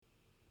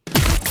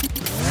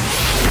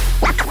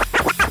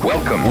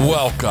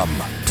Welcome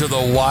to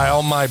the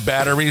While My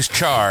Batteries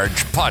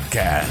Charge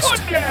podcast.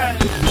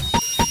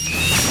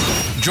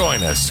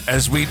 Join us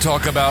as we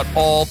talk about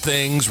all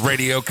things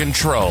radio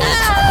controlled.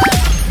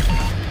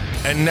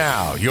 And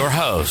now, your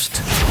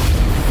host,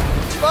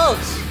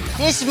 Folks,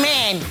 this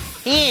man,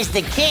 he is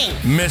the king.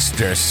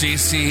 Mr.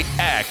 CCXRC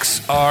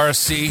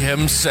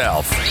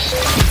himself,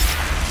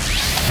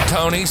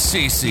 Tony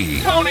CC.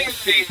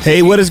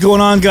 Hey, what is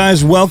going on,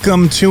 guys?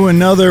 Welcome to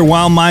another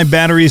While My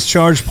Batteries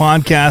Charge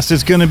podcast.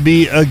 It's going to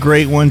be a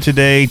great one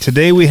today.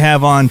 Today we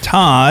have on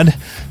Todd,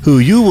 who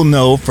you will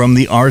know from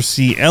the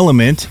RC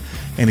Element.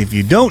 And if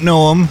you don't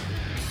know him,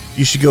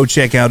 you should go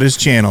check out his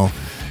channel.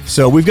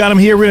 So we've got him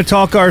here. We're going to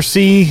talk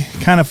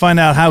RC, kind of find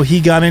out how he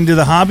got into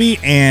the hobby,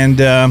 and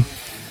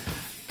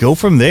go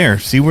from there.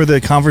 See where the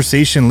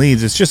conversation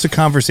leads. It's just a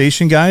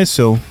conversation, guys.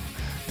 So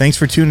thanks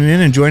for tuning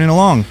in and joining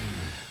along.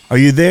 Are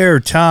you there,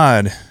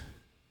 Todd?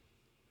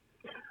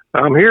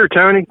 I'm here,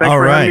 Tony. Thanks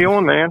for having me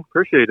on, man.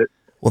 Appreciate it.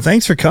 Well,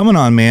 thanks for coming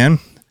on, man.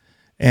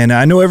 And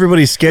I know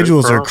everybody's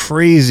schedules are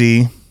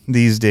crazy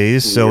these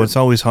days, so it's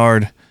always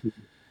hard.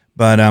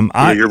 But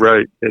you're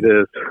right. It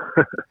is.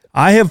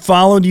 I have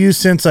followed you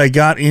since I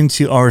got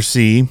into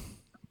RC,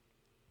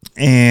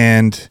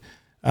 and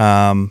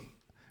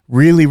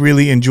really,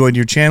 really enjoyed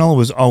your channel. It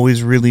was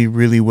always really,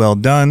 really well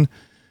done.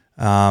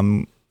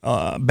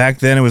 Back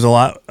then, it was a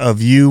lot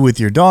of you with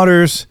your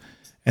daughters,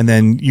 and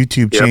then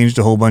YouTube changed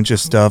a whole bunch of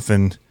stuff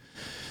and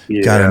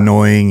got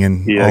annoying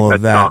and all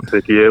of that.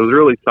 Toxic. Yeah, it was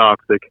really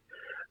toxic.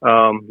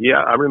 I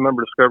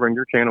remember discovering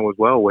your channel as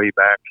well way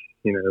back,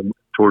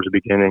 towards the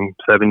beginning,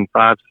 7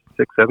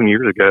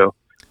 years ago.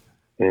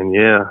 And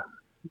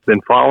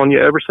been following you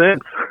ever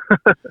since.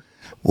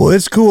 Well,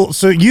 it's cool.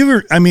 So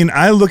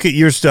I look at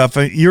your stuff.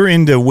 You're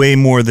into way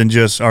more than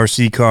just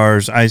RC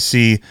cars. I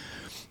see,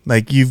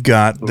 like, you've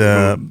got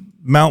the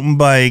mountain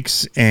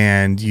bikes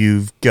and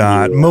you've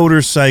got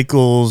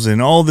motorcycles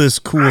and all this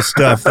cool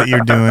stuff that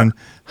you're doing.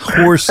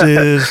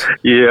 Horses.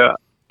 Yeah.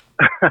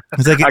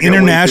 It's like an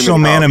international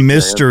man of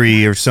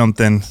mystery or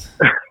something.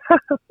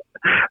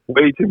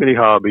 Way too many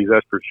hobbies,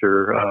 that's for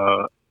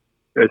sure.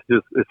 It's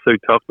so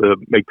tough to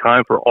make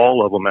time for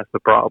all of them. That's the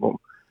problem.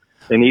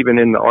 And even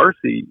in the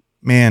RC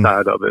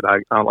side of it, I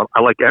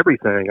like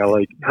everything. I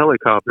like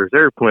helicopters,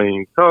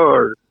 airplanes,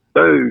 cars,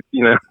 boats,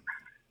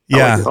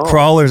 Yeah, like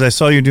crawlers. I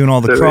saw you doing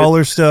all the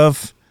crawler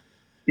stuff.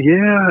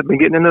 Yeah, I've been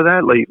getting into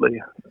that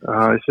lately.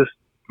 It's just,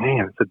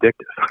 man, it's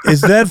addictive.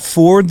 Is that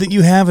Ford that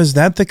you have? Is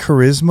that the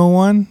Charisma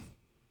one?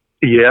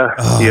 Yeah,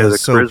 the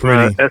so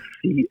Charisma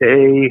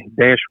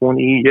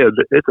SCA-1E. Yeah,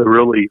 it's a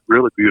really,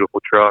 really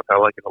beautiful truck. I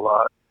like it a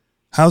lot.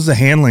 How's the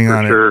handling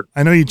on it?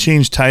 I know you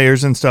changed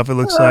tires and stuff, it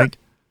looks like.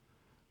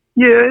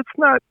 Yeah, it's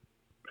not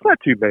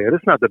too bad.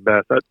 It's not the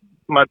best.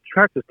 My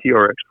Traxxas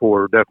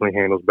TRX4 definitely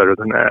handles better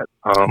than that.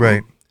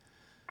 Right.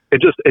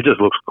 It just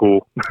looks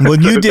cool. Well,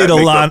 you did a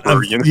lot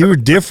of, you were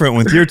different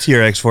with your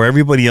TRX4.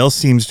 Everybody else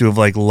seems to have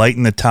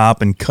lightened the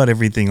top and cut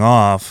everything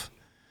off.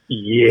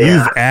 Yeah.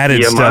 You've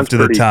added stuff to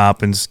the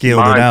top and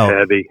scaled it out. Mine's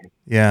heavy.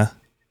 Yeah.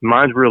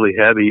 Mine's really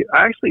heavy.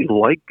 I actually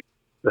like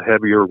the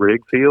heavier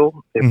rig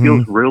feel. It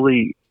feels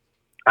really,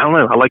 I don't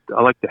know. I like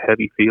the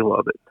heavy feel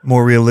of it.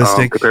 More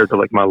realistic compared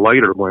to my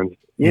lighter ones.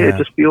 Yeah, it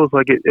just feels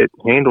like it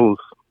handles.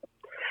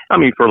 I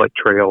mean, for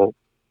trail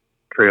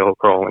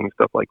crawling and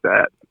stuff like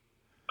that.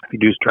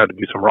 If you try to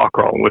do some rock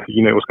crawling with it,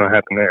 you know what's going to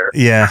happen there.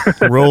 Yeah,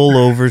 roll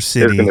over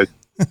city. It's going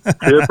to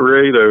tip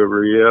right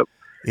over. Yep.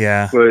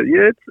 Yeah. But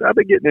I've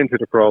been getting into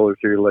the crawlers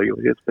here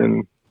lately. It's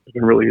been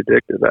really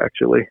addictive,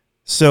 actually.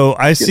 So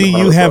I see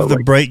you have the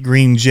bright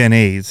green Gen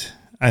 8.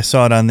 I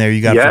saw it on there.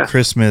 You got for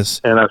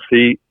Christmas. And I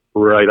see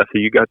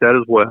you got that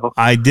as well.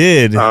 I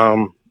did. I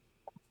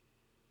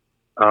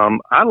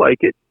like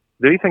it.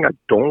 The only thing I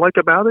don't like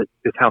about it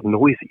is how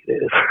noisy it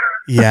is.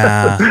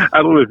 Yeah.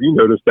 I don't know if you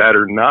noticed that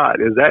or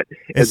not.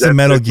 It's the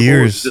Metal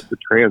Gears. Just the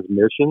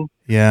transmission.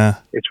 Yeah.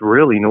 It's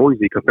really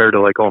noisy compared to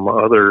all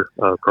my other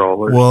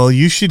crawlers. Well,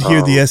 you should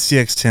hear the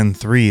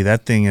SCX-10-3.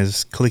 That thing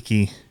is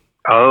clicky.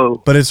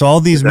 Oh. But it's all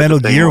these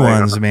Metal Gear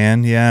ones,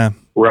 man. Yeah.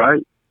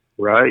 Right.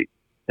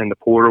 And the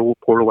portal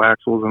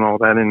axles and all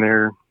that in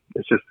there.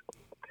 It's just,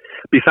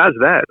 besides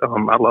that,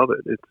 I love it.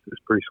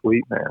 It's pretty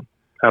sweet, man.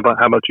 How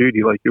about you? Do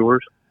you like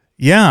yours?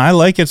 Yeah, I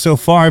like it so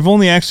far. I've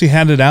only actually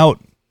had it out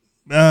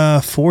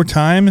 4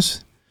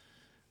 times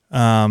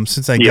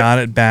since I got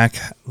it back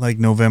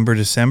November,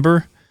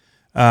 December.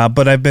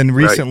 But I've been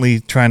recently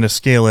trying to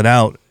scale it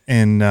out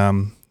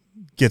and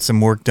get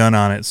some work done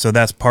on it. So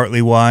that's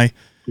partly why.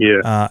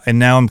 Yeah. And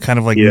now I'm kind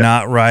of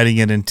not riding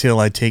it until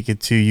I take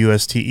it to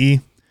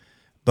USTE.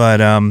 But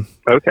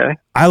okay.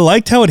 I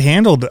liked how it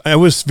handled. I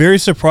was very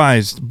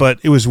surprised, but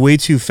it was way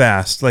too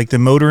fast. The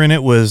motor in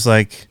it was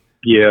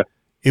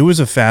it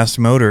was a fast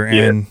motor,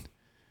 and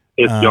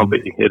it's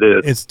jumpy. It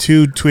is. It's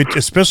too twitch,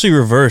 especially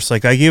reverse. I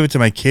gave it to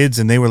my kids,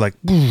 and they were like,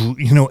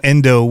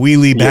 endo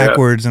wheelie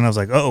backwards, and I was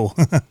like, oh,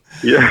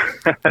 yeah.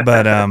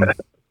 But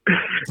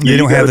they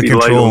don't have the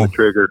control. On the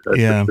trigger, that's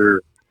for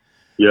sure.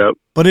 Yep.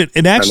 But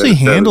it actually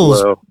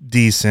handles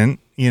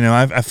decent. You know,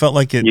 I felt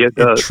like it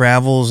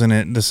travels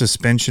and the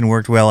suspension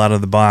worked well out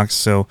of the box.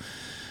 So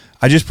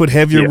I just put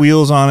heavier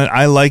wheels on it.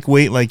 I like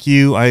weight like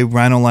you. I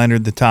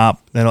rhino-linered the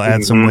top. That'll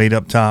add some weight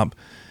up top.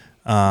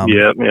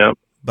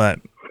 But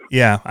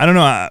yeah, I don't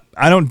know.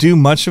 I don't do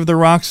much of the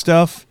rock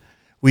stuff.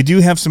 We do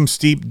have some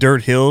steep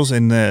dirt hills,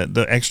 and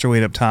the extra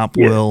weight up top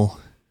will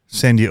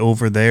send you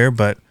over there.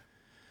 But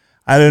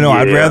I don't know.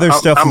 I'd rather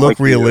stuff look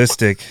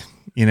realistic,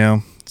 you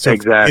know. So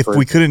if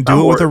we couldn't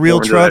do it with a real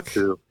truck,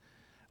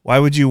 why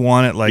would you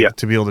want it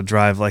to be able to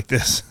drive like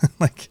this?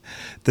 Like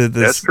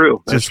that's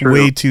true. That's just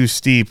way too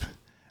steep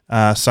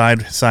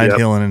side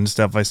hilling and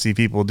stuff I see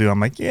people do. I'm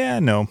like, yeah,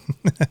 no.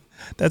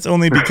 That's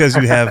only because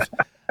you have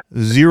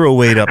zero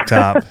weight up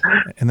top,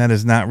 and that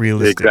is not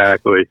realistic.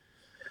 Exactly.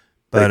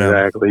 But,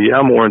 exactly.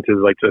 I'm more into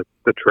like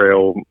the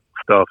trail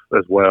stuff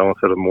as well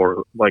instead of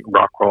more like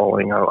rock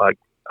crawling. I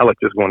like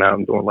just going out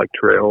and doing like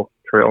trail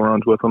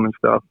runs with them and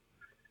stuff.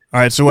 All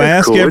right, so I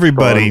ask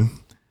everybody,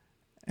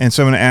 and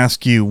so I'm going to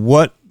ask you,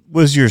 what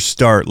was your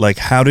start? Like,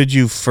 how did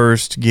you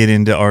first get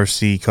into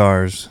RC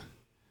cars?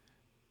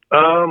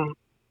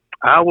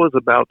 I was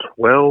about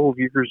 12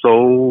 years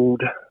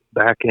old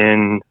back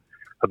in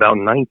about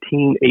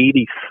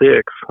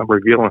 1986. I'm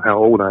revealing how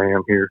old I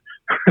am here.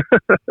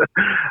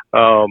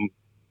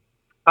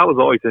 I was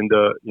always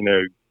into, you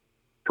know,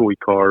 toy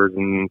cars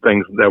and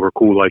things that were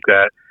cool like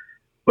that,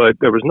 but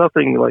there was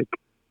nothing like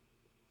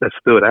that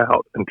stood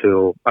out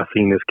until I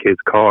seen this kid's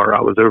car.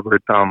 I was over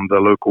at the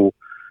local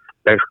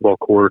basketball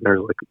court, and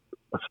there's like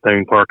a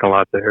stone parking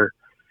lot there.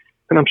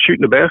 And I'm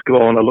shooting the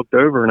basketball, and I looked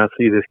over and I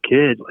see this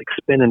kid like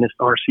spinning this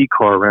RC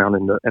car around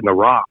in the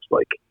rocks,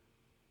 like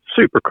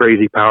super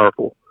crazy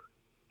powerful.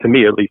 To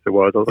me, at least it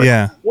was. I was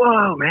like,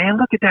 whoa, man,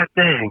 look at that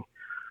thing.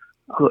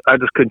 I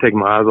just couldn't take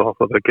my eyes off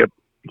of it. I kept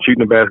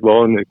shooting the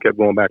basketball, and it kept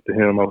going back to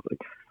him. I was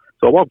like,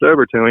 so I walked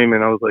over to him,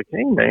 and I was like,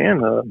 hey,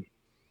 man,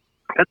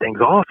 that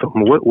thing's awesome.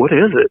 What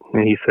is it?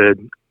 And he said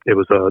it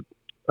was a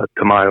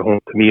Tamiya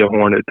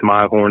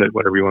Hornet,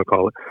 whatever you want to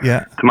call it.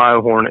 Yeah.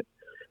 Tamiya Hornet.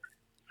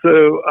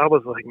 So I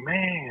was like,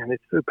 man,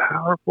 it's so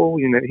powerful.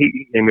 You know,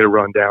 he gave me a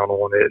rundown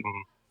on it,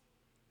 and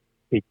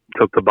he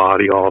took the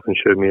body off and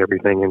showed me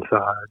everything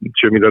inside. He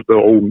showed me that the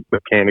old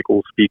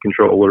mechanical speed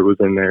controller was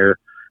in there.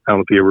 I don't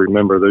know if you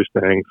remember those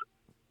things.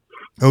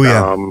 Oh,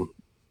 yeah.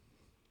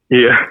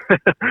 Yeah.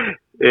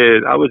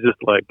 And I was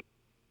just like,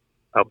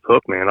 I was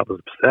hooked, man. I was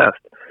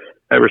obsessed.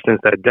 Ever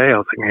since that day, I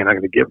was like, man, I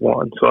got to get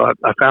one. So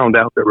I found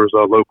out there was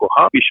a local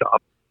hobby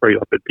shop right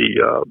up at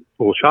the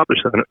little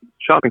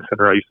shopping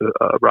center I used to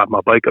ride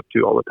my bike up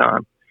to all the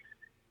time.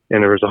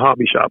 And there was a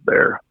hobby shop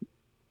there.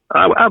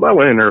 I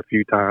went in there a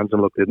few times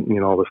and looked at, you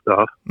know, all the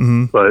stuff,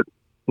 but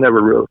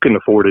never really couldn't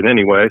afford it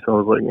anyway. So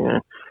I was like, yeah.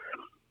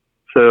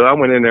 So I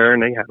went in there,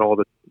 and they had all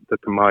the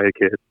Tamiya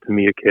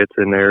kits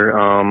in there.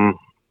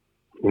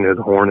 You know,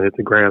 the Hornet,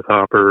 the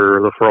Grasshopper,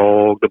 the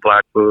Frog, the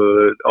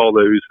Blackfoot, all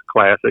those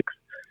classics.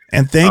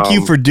 And thank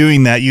you for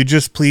doing that. You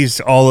just pleased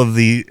all of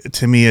the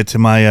Tamiya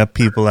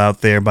people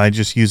out there by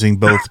just using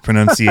both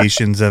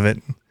pronunciations of it.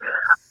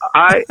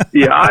 I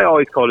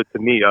always called it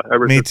Tamiya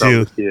ever since I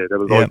was a kid. It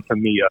was always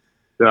Tamiya.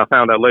 Then I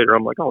found out later,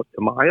 I'm like, oh, it's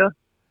Tamiya?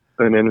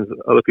 And then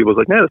other people was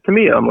like, no, it's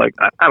Tamiya. I'm like,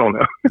 I don't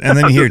know. And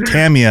then you hear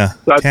Tamiya.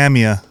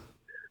 Tamiya,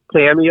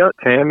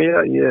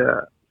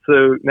 yeah.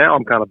 So now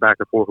I'm kind of back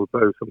and forth with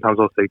both. Sometimes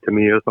I'll say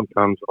Tamiya,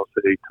 sometimes I'll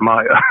say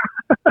Tamiya.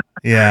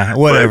 Yeah,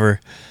 whatever.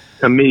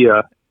 But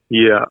Tamiya,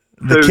 yeah.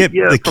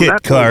 The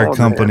kit car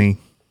company.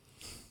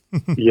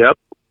 Yep,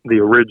 the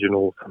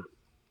originals.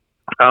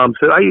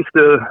 So I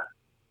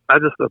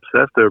just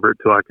obsessed over it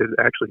till I could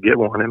actually get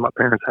one, and my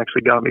parents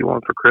actually got me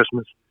one for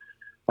Christmas.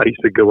 I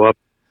used to go up.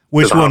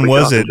 Which one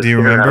was it? Do you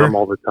remember? Them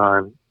all the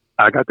time.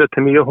 I got the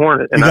Tamiya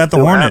Hornet. You got the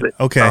Hornet?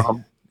 Okay.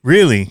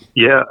 Really?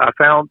 Yeah, I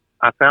found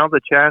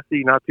the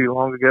chassis not too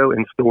long ago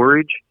in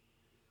storage.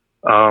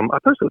 I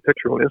posted a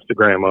picture on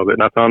Instagram of it,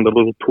 and I found the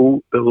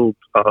little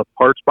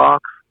parts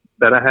box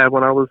that I had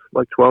when I was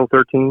like 12,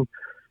 13.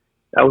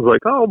 I was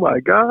like, oh my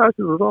gosh,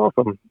 this is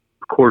awesome.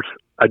 Of course,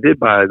 I did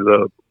buy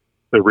the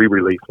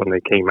re-release when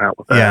they came out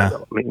with that. Yeah.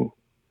 I mean,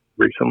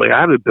 recently. I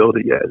haven't built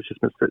it yet. It's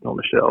just been sitting on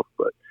the shelf.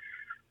 But,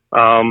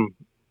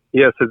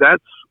 so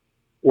that's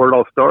where it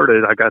all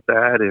started. I got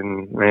that,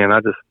 and man,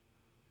 I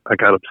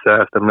got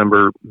obsessed. I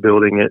remember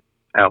building it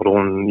out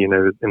on,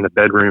 in the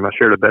bedroom. I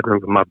shared a bedroom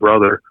with my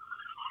brother,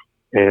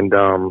 and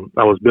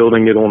I was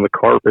building it on the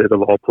carpet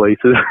of all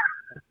places.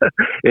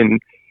 And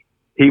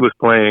he was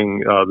playing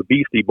the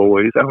Beastie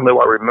Boys. I don't know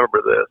why I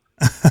remember this.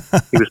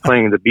 He was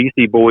playing the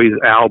Beastie Boys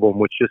album,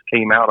 which just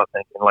came out, I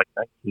think, in like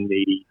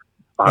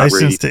 1985.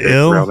 License to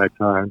Ill? Around that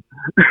time.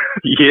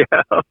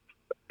 Yeah.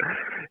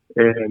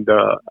 And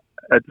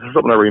that's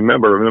something I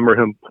remember. I remember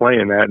him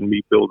playing that and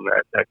me building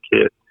that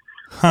kit.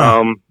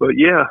 Huh. But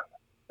yeah,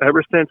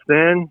 ever since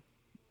then,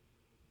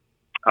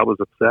 I was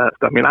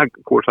obsessed. I mean, of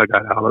course I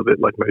got out of it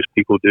like most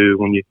people do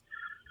when you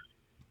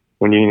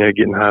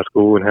get in high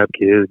school and have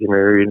kids, get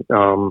married.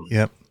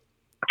 Yep.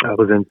 I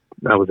was into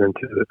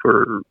it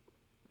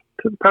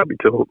probably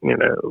till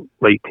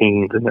late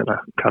teens, and then I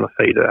kind of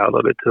faded out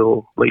of it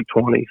till late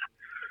 20s.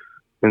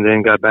 and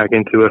then got back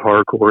into it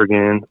hardcore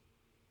again.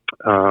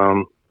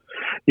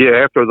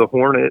 After the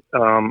Hornet,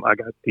 I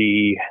got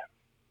the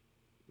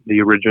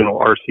original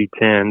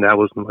RC10. That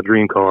was my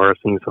dream car. I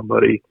seen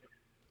somebody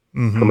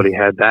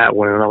had that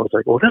one, and I was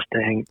like, well, this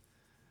thing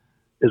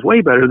is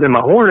way better than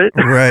my Hornet.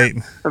 Right.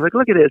 I was like,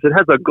 look at this. It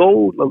has a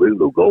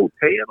little gold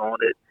tan on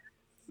it.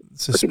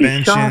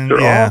 Suspension.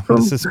 Awesome.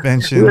 The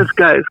suspension. It's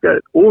got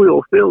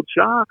oil-filled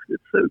shocks.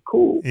 It's so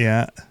cool.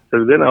 Yeah.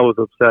 So then I was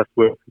obsessed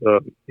with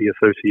the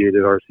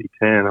Associated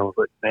RC10. I was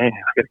like, man,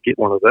 I got to get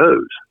one of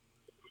those.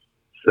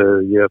 So,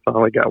 yeah, I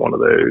finally got one of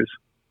those.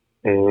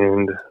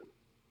 And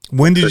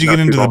when did you get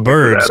into the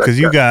birds? Because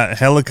you got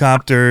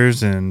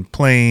helicopters and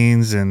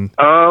planes, and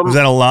was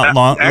that a lot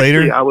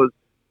later?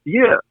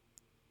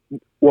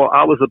 Well,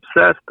 I was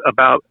obsessed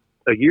about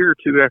a year or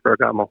two after I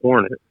got my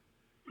Hornet.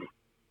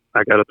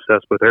 I got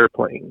obsessed with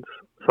airplanes.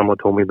 Someone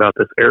told me about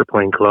this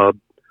airplane club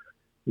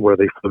where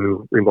they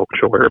flew remote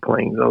control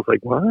airplanes. I was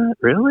like, what?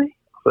 Really?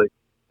 I was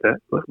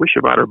like, we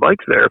should ride our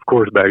bikes there. Of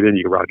course, back then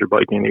you could ride your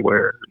bike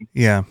anywhere.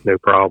 Yeah. No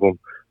problem.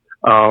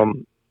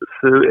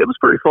 So it was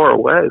pretty far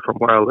away from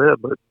where I live,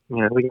 but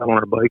we got on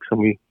our bikes and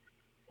we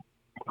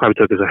probably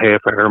took us a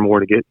half hour more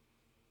to get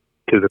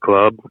to the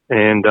club.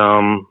 And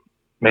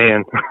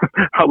man,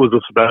 I was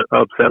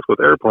obsessed with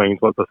airplanes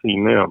once I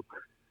seen them.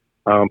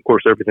 Of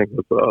course, everything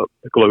was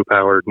the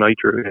glow-powered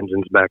nitro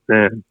engines back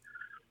then.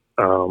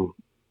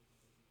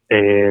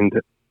 And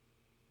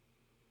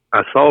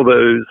I saw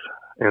those,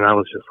 and I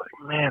was just like,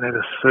 man, that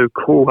is so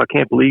cool. I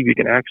can't believe you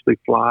can actually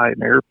fly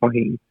an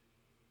airplane,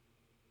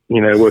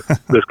 with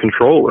this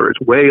controller. It's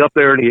way up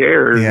there in the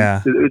air.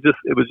 Yeah.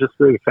 It was just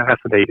so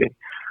fascinating.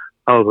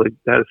 I was like,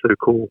 that is so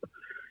cool.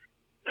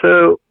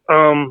 So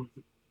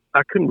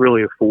I couldn't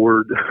really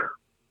afford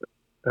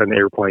an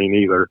airplane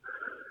either.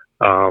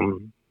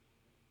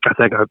 I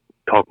think I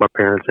talked my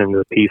parents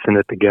into piecing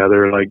it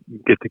together, like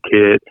get the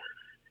kit.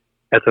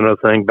 That's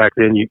another thing. Back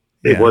then,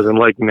 it wasn't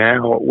like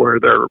now where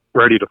they're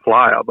ready to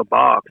fly out of the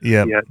box.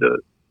 Yeah. You had to,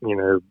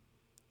 it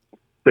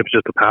was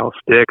just a pile of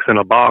sticks and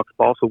a box,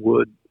 balsa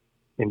wood,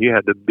 and you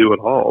had to do it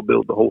all,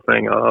 build the whole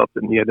thing up,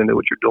 and you had to know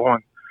what you're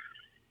doing.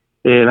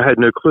 And I had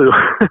no clue.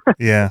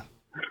 Yeah.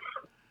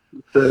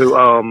 So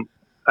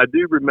I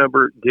do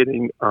remember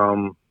getting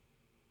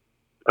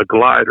a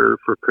glider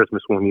for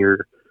Christmas one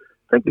year.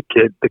 I think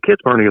the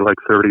kits were only like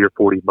 $30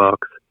 or $40.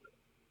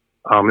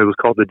 It was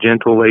called the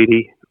Gentle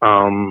Lady.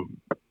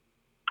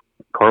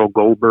 Carl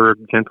Goldberg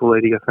Gentle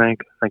Lady, I think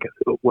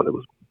that's what it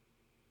was.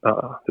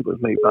 It was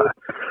made by.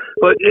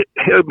 But it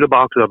opened the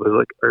box up. I was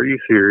like, "Are you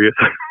serious?"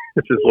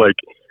 It's just like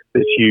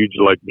this huge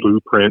like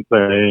blueprint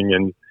thing,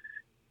 and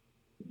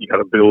you got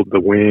to build the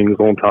wings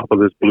on top of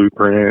this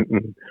blueprint.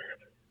 And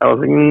I was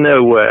like,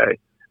 "No way!"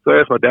 So I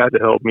asked my dad to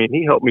help me, and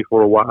he helped me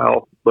for a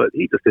while, but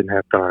he just didn't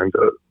have time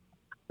to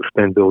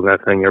spend building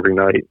that thing every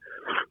night.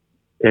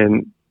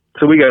 And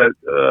so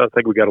I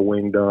think we got a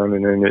wing done,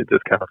 and then it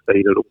just kind of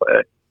faded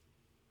away.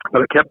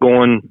 But I kept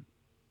going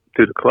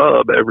to the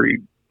club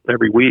every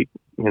week,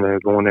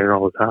 going there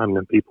all the time. And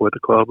then people at the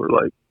club were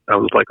like, I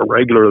was like a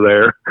regular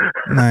there.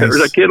 Nice. There's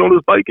that kid on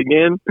his bike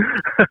again.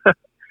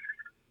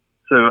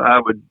 So I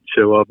would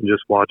show up and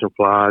just watch him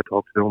fly,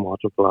 talk to him,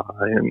 watch him fly.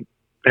 And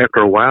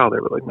after a while, they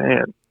were like,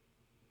 man,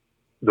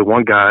 the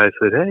one guy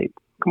said, hey,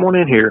 come on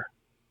in here.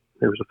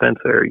 There was a fence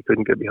there. You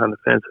couldn't get behind the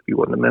fence if you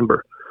wasn't a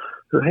member.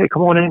 I said, hey,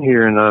 come on in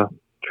here and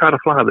try to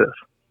fly this.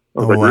 I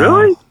was like, wow.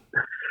 Really?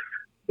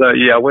 So,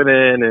 I went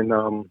in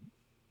and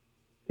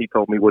he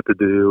told me what to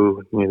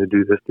do,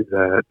 do this, do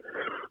that,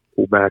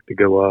 pull back to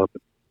go up.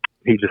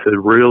 He just said,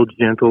 real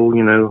gentle,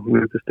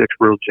 move the sticks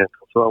real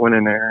gentle. So I went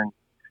in there and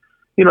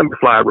he let me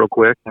fly it real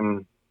quick,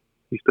 and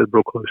he stood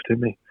real close to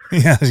me.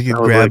 Yeah, you I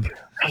was grab. like,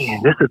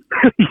 man, this is,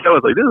 I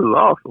was like, this is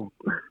awesome.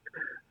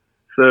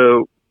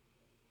 So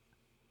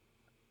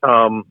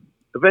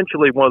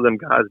eventually one of them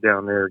guys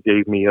down there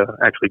gave me an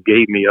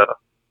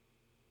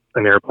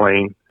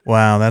airplane.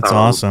 Wow, that's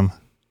awesome.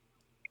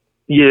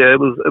 Yeah, it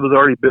was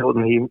already built,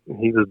 and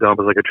he was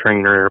dumped as like a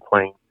trainer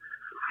airplane.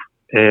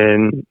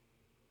 And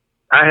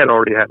I had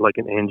already had like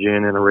an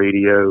engine and a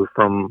radio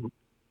from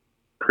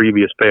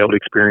previous failed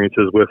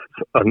experiences with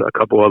a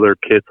couple other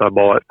kits I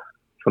bought,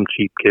 some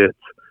cheap kits,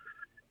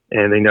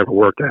 and they never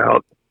worked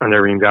out. I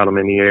never even got them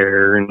in the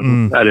air,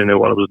 and I didn't know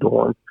what I was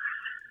doing.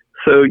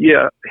 So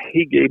yeah,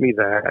 he gave me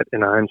that,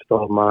 and I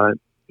installed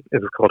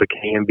it was called a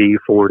KMB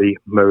 40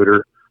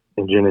 motor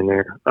engine in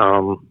there.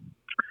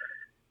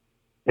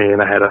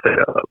 And I had a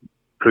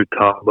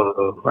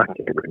Futaba, I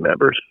can't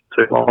remember,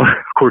 so long.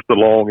 Of course, the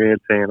long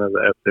antenna,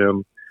 the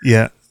FM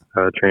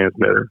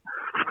transmitter.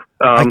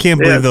 I can't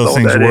believe those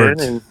things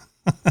worked.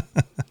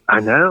 I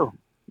know.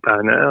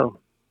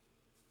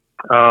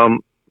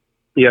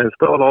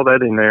 Installed all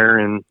that in there,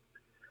 and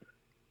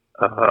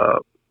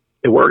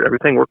it worked.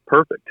 Everything worked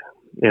perfect.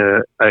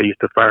 I used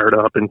to fire it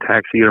up and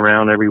taxi it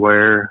around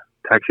everywhere,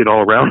 taxi it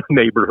all around the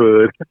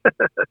neighborhood.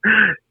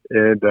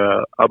 And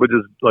I would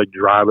just like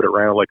drive it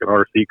around like an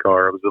RC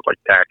car. I was just like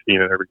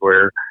taxiing it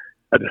everywhere.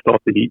 I just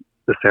thought the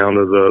the sound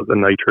of the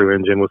nitro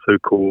engine was so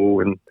cool.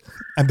 And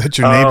I bet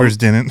your neighbors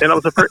didn't. And I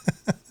was afraid.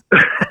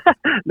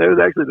 No, it was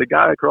actually the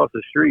guy across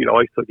the street.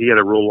 He had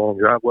a real long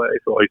driveway,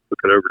 so I always took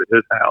it over to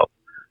his house.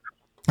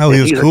 Oh, and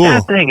he was cool.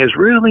 Like, that thing is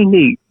really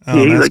neat. Oh,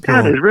 yeah, he's like, cool.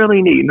 that is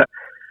really neat.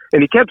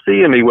 And he kept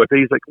seeing me with it.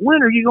 He's like,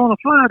 when are you going to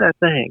fly that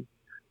thing?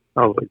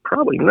 I was like,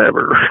 probably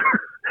never.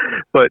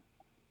 But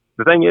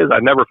the thing is, I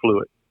never flew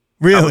it.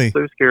 Really? I was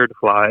so scared to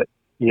fly it.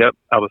 Yep.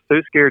 I was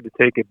so scared to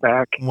take it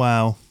back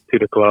to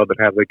the club and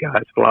have the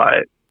guys fly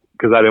it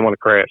because I didn't want to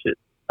crash it.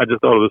 I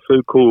just thought it was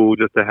so cool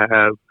just to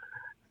have.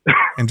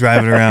 And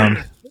drive it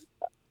around.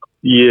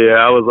 Yeah,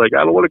 I was like,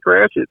 I don't want to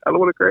crash it.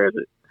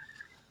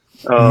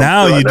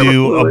 Now so you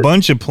do a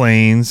bunch of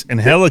planes and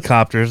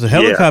helicopters. The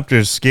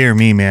helicopters scare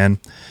me, man.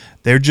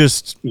 They're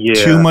just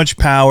too much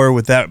power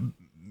with that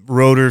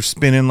rotor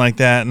spinning like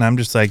that, and I'm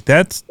just like,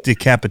 that's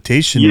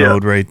decapitation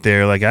mode right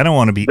there. Like, I don't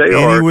want to be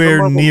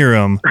anywhere near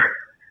them.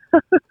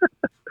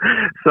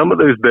 Some of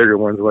those bigger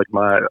ones, like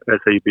my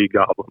SAB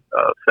Goblin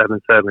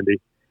 770,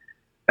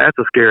 that's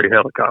a scary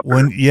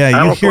helicopter.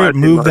 You hear it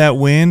move that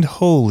wind.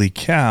 Holy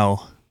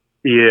cow!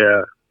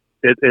 Yeah,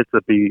 it's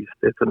a beast.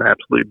 It's an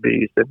absolute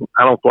beast, and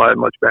I don't fly it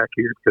much back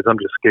here because I'm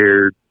just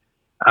scared.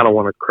 I don't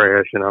want to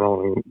crash, and I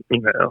don't,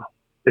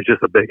 it's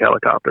just a big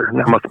helicopter.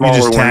 Now my smaller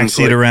you just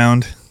taxi it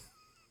around.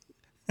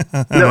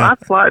 No, I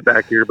fly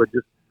back here, but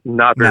just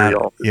not very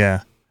often.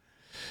 Yeah.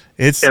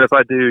 And if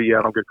I do,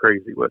 I don't get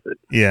crazy with it.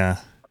 Yeah.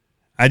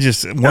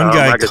 One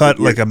guy cut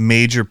like a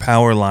major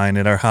power line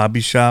at our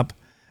hobby shop.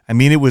 I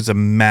mean, it was a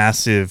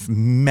massive,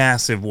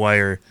 massive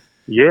wire.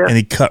 Yeah. And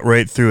he cut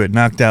right through it,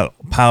 knocked out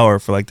power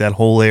for like that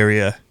whole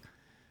area.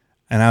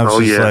 And I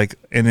was like,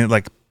 and it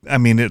like, I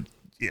mean,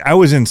 I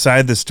was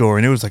inside the store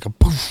and it was like a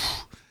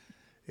poof.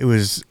 It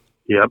was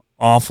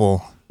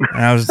awful.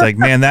 And I was like,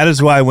 man, that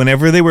is why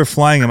whenever they were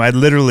flying them, I'd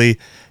literally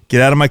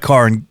get out of my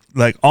car and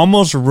like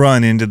almost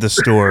run into the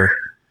store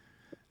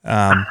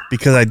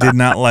because I did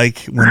not like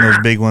when those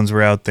big ones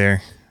were out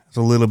there. I was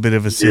a little bit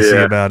of a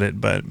sissy about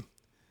it, but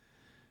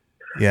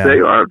yeah.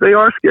 They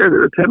are scary.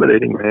 They're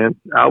intimidating, man.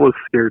 I was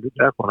scared to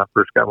death when I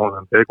first got one of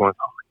them big ones.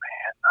 I was like,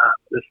 man,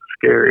 this is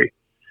scary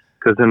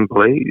because them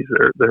blades,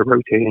 they're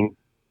rotating.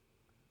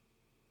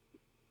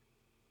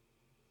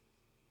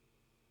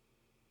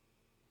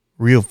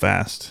 Real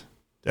fast.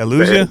 Did I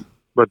lose you?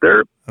 But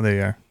they're... Oh, there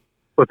you are.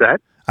 What's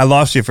that? I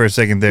lost you for a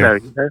second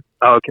there.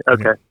 No,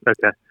 okay.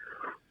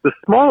 The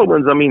smaller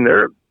ones, I mean,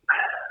 they're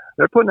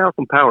putting out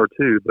some power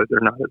too, but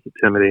they're not as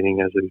intimidating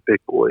as these big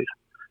boys.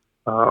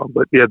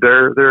 But yeah,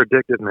 they're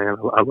addictive, man.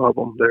 I love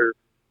them. They're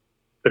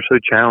so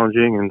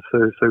challenging and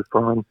so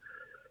fun.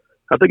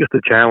 I think it's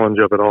the challenge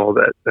of it all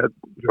that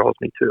draws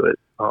me to it.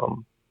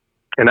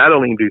 And I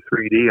don't even do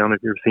 3D. I don't know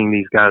if you've ever seen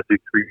these guys do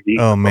 3D.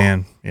 Oh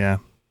man, yeah.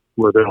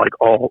 Where they're like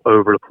all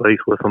over the place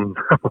with them.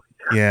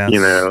 Yeah.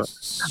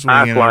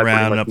 Swinging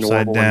around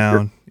upside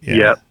down.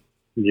 Yeah.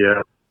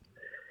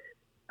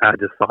 I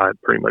just fly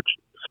it pretty much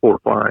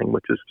sport flying,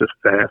 which is just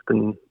fast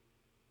and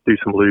do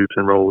some loops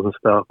and rolls and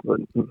stuff, but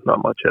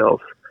not much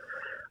else.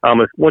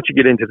 Once you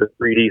get into the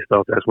 3D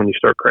stuff, that's when you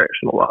start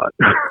crashing a lot.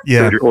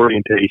 Yeah. So your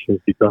orientations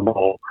become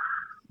all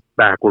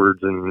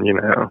backwards and,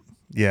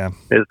 yeah,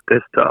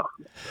 it's tough.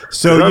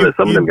 So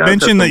some of them guys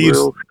mentioned have some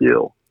real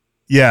skill.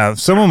 Yeah,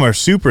 some of them are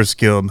super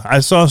skilled.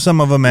 I saw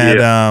some of them at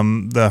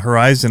the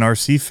Horizon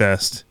RC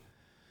Fest.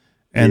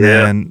 And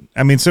then,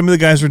 I mean, some of the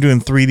guys were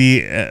doing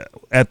 3D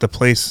at the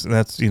place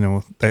that's,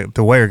 the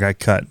wire got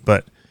cut.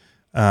 But,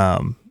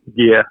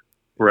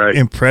 right.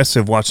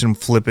 Impressive watching them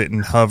flip it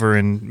and hover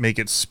and make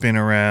it spin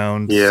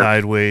around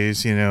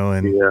sideways,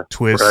 and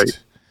twist. Right.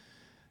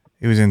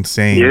 It was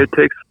insane. Yeah, it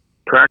takes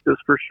practice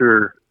for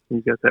sure.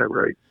 You got that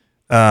right.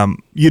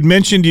 You'd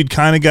mentioned you'd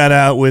kind of got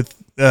out with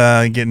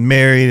getting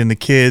married and the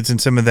kids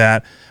and some of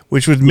that,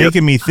 which was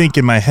making me think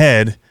in my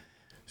head.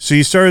 So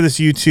you started this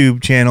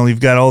YouTube channel. You've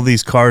got all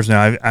these cars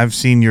now. I've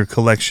seen your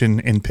collection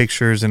in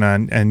pictures and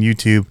on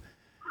YouTube.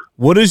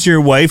 What does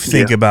your wife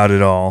think about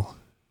it all?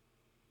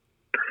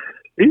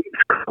 She's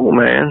cool,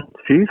 man.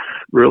 She's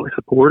really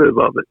supportive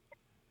of it.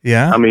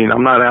 Yeah? I mean,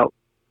 I'm not out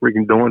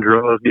freaking doing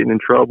drugs, getting in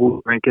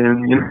trouble,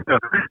 drinking,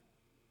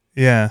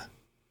 Yeah.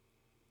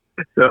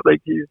 So I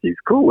think she's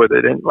cool with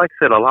it. And like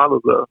I said, a lot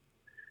of the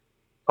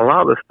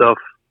stuff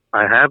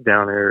I have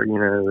down there,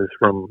 is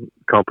from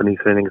companies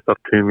sending stuff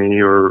to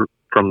me or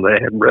from the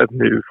ad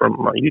revenue from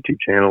my YouTube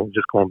channel,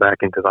 just going back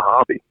into the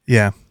hobby.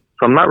 Yeah.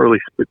 So I'm not really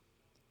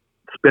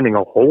spending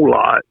a whole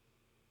lot.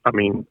 I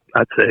mean,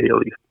 I'd say at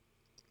least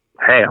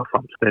half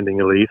I'm spending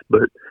at least,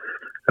 but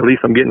at least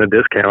I'm getting a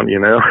discount,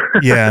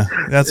 Yeah,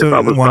 that's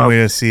one way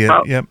to see it.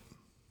 Yep.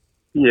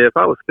 Yeah, if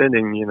I was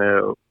spending,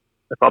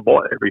 if I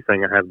bought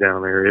everything I have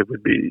down there, it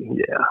would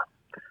be,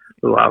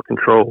 a lot of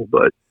control.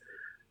 But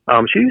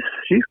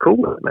she's cool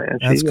with it, man.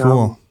 That's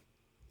cool.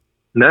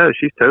 No,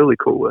 she's totally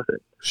cool with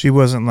it. She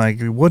wasn't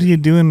like, what are you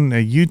doing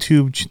a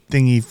YouTube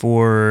thingy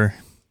for?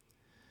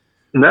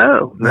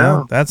 No.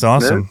 That's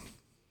awesome.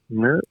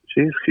 No,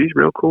 she's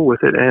real cool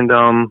with it. And,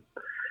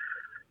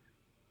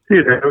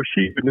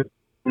 she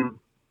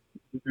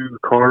new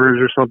cars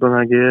or something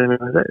I get. And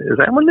is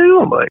that one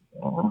new? I'm like,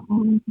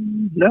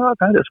 no, I've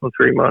had this one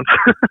 3 months.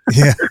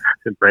 Yeah.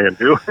 It's brand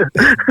new.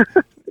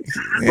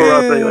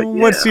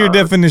 What's your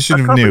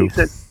definition of new?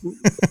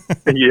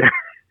 Yeah.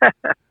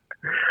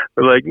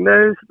 They're like,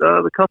 no,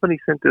 the company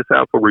sent this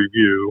out for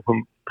review.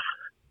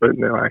 But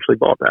no, I actually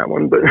bought that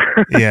one. But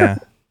yeah.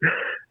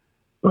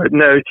 But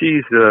no,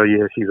 she's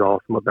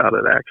awesome about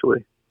it,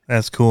 actually.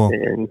 That's cool.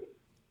 And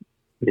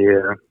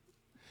yeah,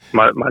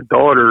 my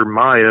daughter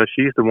Maya,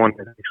 she's the one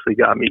that actually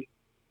got me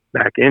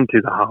back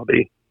into the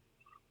hobby.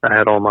 I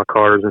had all my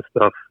cars and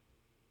stuff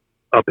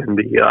up in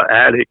the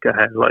attic. I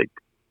had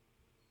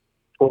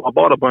I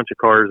bought a bunch of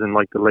cars in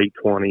like the late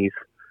 20s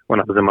when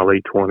I was in my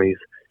late 20s.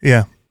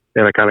 Yeah.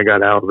 And I kind of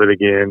got out of it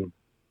again.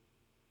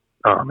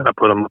 And I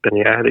put them up in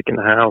the attic in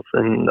the house,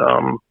 and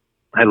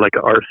I had like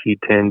a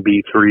RC10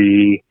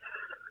 B3,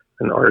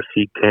 an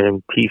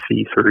RC10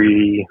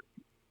 TC3,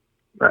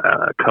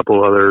 a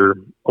couple other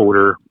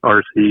older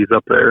RCs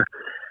up there.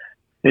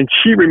 And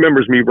she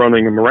remembers me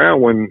running them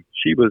around when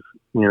she was,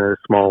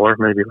 smaller,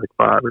 maybe like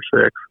 5 or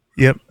 6.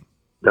 Yep.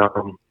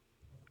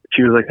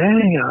 She was like,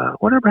 hey,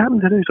 whatever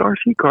happened to those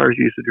RC cars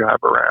you used to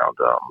drive around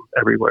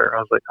everywhere? I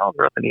was like, oh,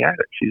 they're up in the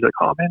attic. She's like,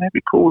 oh, man, that'd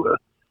be cool to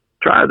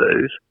try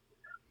those.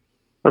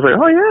 I was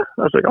like, oh, yeah.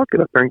 I was like, I'll get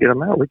up there and get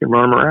them out. We can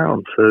run them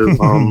around.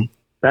 So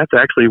that's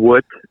actually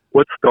what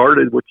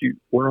started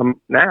where I'm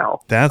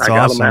now. That's I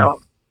got awesome. them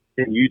out,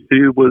 and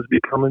YouTube was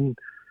becoming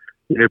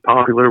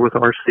popular with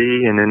RC,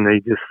 and then they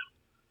just,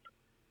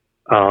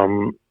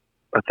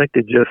 I think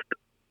they just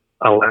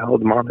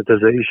allowed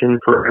monetization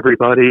for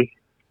everybody.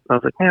 I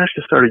was like, man, I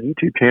should start a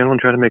YouTube channel and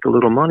try to make a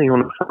little money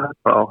on the side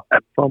while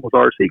having fun with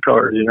RC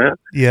cars,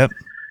 Yep.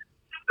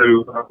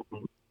 So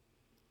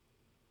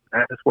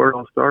that's where it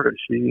all started.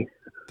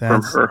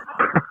 From her.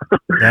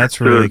 That's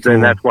really cool.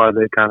 And that's why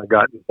they kind of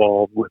got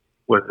involved with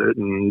it,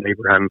 and they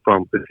were having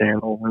fun with the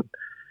channel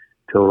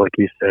until, like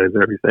you said,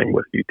 everything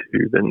with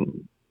YouTube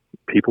and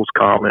people's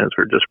comments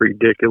are just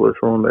ridiculous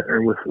on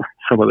there with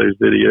some of those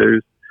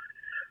videos.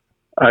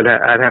 I'd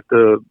have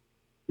to,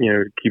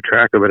 keep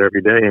track of it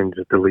every day and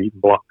just delete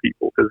and block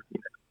people because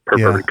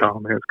perverted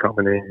comments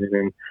coming in,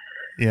 and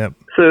yep.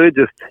 So it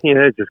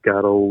just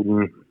got old,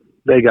 and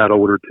they got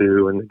older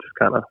too, and it just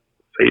kind of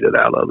faded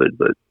out of it.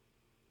 But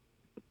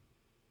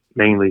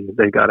mainly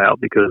they got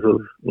out because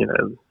of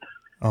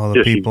all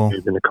the people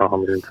in the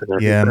comments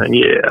and everything.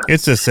 Yeah.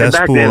 It's a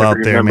cesspool out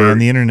there, man.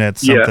 The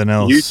internet's something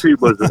else.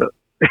 YouTube was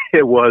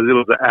it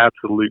was an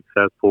absolute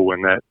cesspool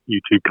in that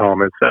YouTube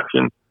comment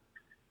section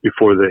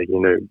before they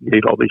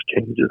made all these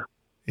changes.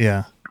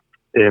 Yeah.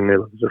 And it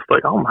was just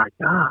like, oh my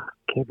God,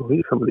 I can't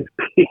believe some of these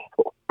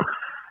people.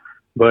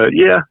 But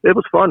yeah, it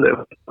was fun. It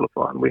was a lot of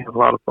fun. We had a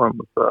lot of fun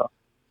with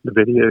the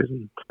videos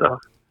and stuff.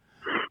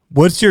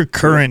 What's your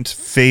current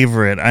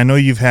favorite? I know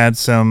you've had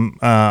some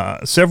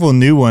several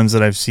new ones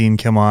that I've seen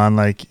come on.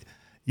 Like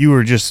you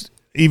were just,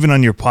 even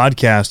on your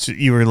podcast,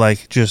 you were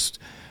like just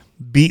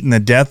beating the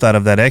death out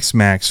of that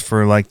X-Max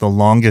for like the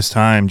longest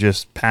time,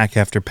 just pack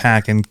after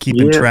pack, and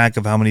keeping track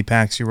of how many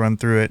packs you run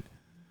through it.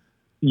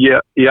 Yeah,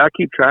 I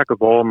keep track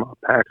of all my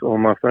packs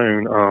on my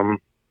phone.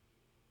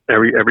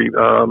 Every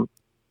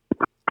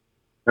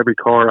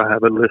car I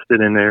have it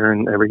listed in there,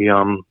 and every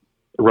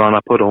run I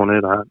put on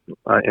it,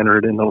 I enter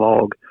it in the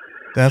log.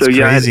 That's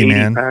crazy, I had 80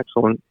 man. Packs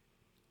on.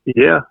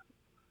 Yeah.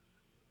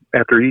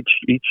 After each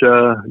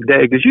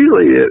day, because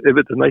usually if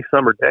it's a nice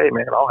summer day,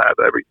 man, I'll have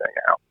everything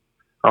out.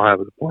 I'll have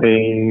the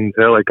planes,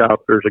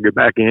 helicopters. I go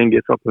back in,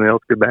 get something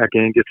else, go back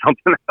in, get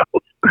something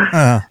else,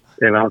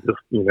 and I'll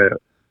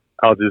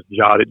just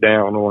jot it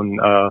down on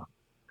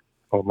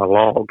my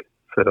log.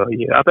 So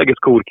yeah, I think it's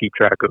cool to keep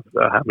track of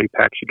how many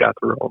packs you got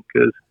through them,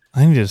 because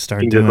I need to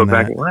start doing that.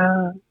 Back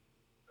and,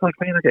 like,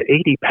 man, I got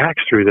 80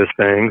 packs through this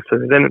thing. So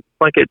then,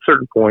 like, at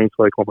certain points,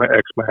 like on my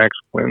X-Max,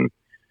 when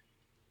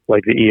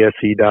like the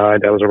ESC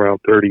died, that was around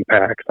 30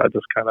 packs. I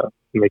just kind of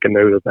make a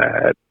note of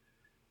that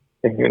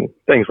and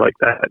things like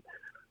that.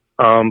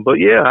 But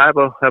yeah, I have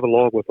a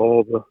log with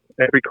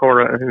every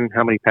car I own,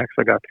 how many packs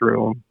I got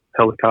through them,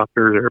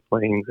 helicopters,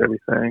 airplanes,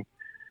 everything.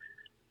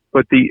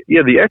 But the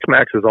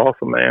X-Max is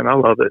awesome, man. I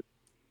love it.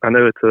 I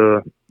know it's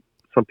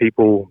some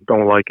people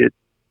don't like it.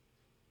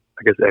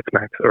 I guess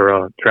X-Max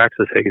or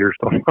Traxxas haters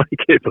don't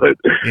like it, but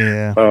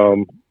yeah,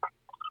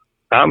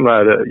 I'm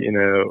not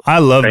I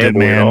loved it,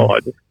 man.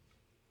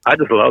 I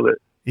just love it.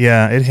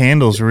 Yeah, it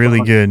handles really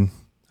good.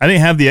 I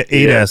didn't have the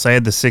 8S. I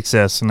had the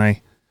 6S,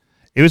 and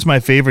it was my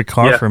favorite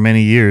car for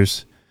many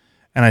years.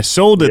 And I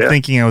sold it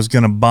thinking I was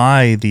going to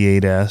buy the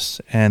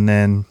 8S, and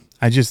then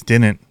I just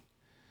didn't.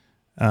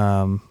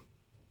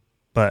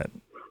 But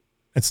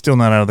it's still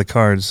not out of the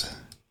cards.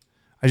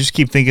 I just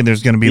keep thinking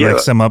there's going to be like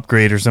some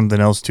upgrade or something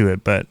else to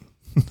it, but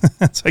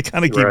so I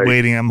kind of keep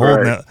waiting. I'm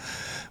holding it,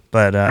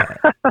 but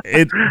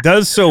it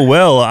does so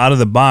well out of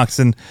the box.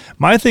 And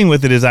my thing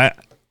with it is,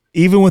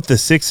 even with the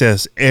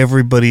 6S,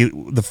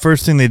 the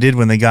first thing they did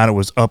when they got it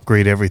was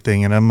upgrade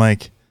everything, and I'm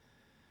like,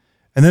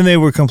 and then they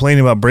were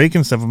complaining about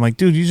braking stuff. I'm like,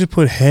 dude, you just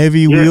put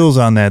heavy wheels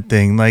on that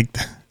thing, like,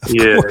 of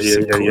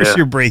course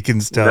you're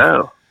braking stuff.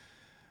 No.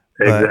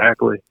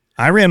 Exactly.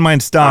 I ran mine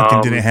stock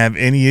and didn't have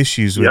any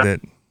issues with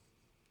it.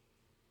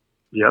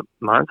 Yep,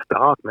 mine's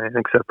stock, man,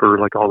 except for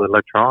like all the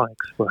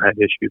electronics. I had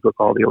issues with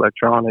all the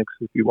electronics.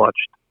 If you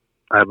watched,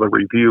 I have a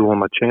review on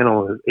my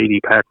channel, an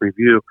 80-pack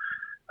review.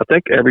 I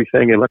think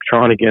everything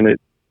electronic in it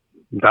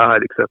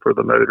died except for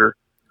the motor.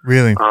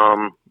 Really?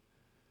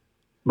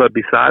 But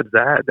besides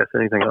that, that's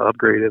anything I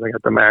upgraded. I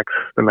got the Max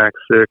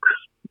 6,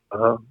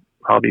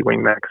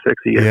 Hobbywing Max 6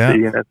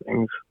 ESC,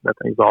 and that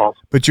thing's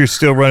awesome. But you're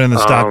still running the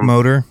stock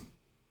motor?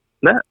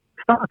 That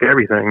stock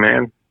everything,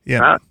 man.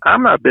 Yeah.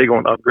 I'm not big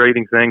on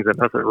upgrading things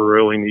unless it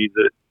really needs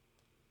it.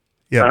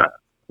 Yeah.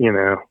 You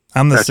know.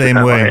 I'm the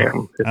same way.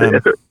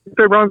 If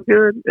it runs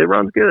good, it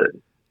runs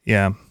good.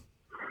 Yeah.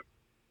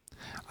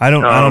 I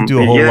don't do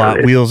a whole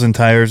lot, wheels and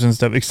tires and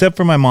stuff, except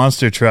for my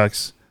monster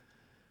trucks.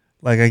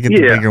 Like I get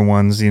the bigger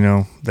ones,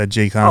 that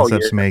J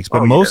Concepts makes.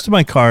 But most of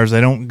my cars,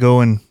 I don't go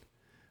and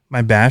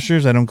my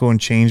Bashers, I don't go and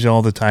change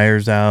all the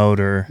tires out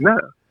or. No.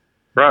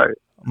 Right.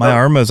 My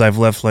Armas, I've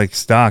left like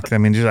stock. I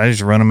mean, I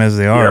just run them as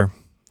they are. Yep.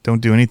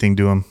 Don't do anything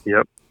to them.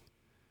 Yep.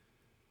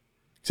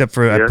 Except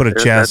for I put a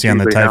chassis on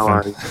the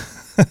Typhoon.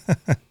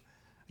 I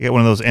get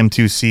one of those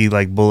M2C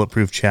like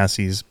bulletproof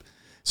chassis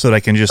so that I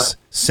can just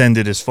send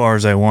it as far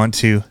as I want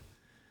to.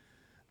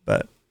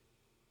 But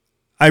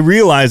I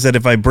realize that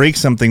if I break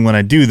something when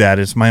I do that,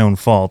 it's my own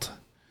fault.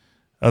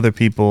 Other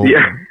people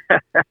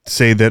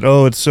say that,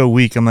 oh, it's so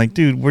weak. I'm like,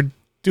 dude, we're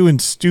doing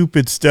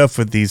stupid stuff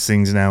with these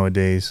things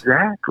nowadays.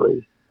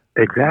 Exactly.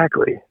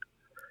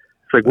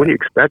 It's like, what do you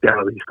expect out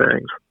of these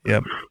things?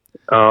 Yep.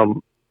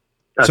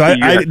 So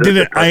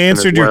I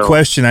answered your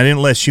question. I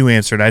didn't let you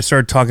answer it. I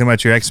started talking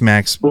about your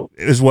X-Max.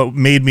 Is what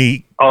made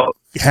me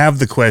have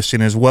the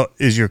question. Is what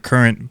is your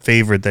current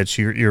favorite that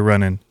you're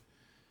running?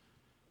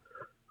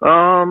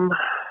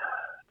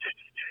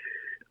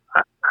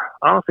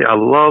 Honestly, I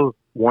love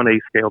 1/8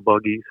 scale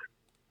buggies.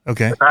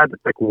 Okay. If I had to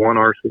pick one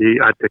RC,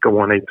 I'd pick a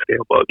 1/8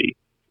 scale buggy,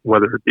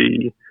 whether it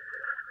be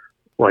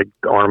like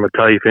the Arma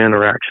Typhoon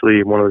or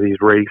actually one of these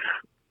race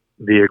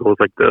vehicles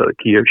like the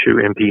Kyosho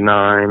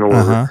MP9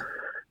 or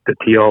the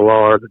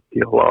TLR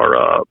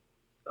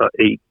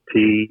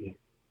 8T.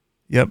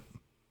 Yep.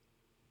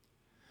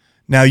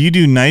 Now you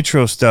do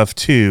nitro stuff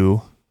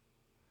too.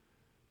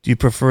 Do you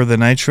prefer the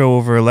nitro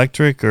over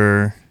electric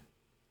or?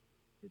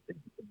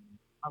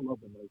 I love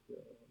the nitro.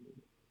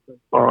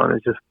 Fun.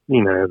 It's just,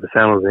 the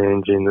sound of the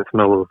engine, the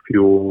smell of the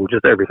fuel,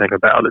 just everything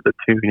about it, the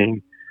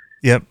tuning.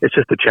 Yep. It's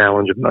just a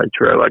challenge of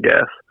nitro, I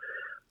guess.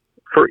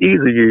 For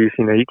ease of use,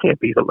 you can't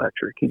beat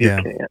electric. You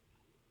just can't.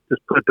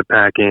 Just put the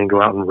pack in,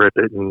 go out and rip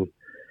it. And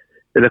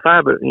if I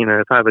have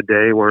a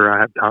day where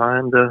I have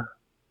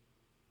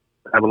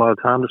a lot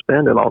of time to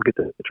spend, then I'll get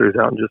the nitros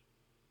out and just,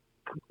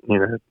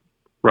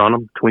 run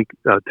them,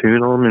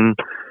 tune them, and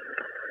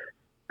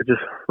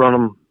just run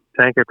them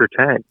tank after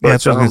tank. But,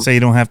 that's what I was going to say.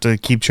 You don't have to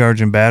keep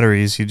charging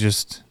batteries. You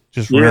just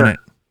run it.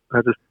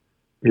 Just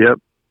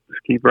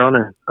keep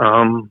running.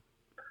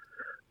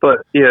 But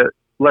yeah,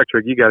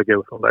 electric, you got to go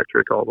with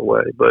electric all the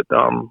way. But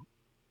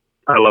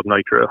I love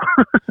nitro.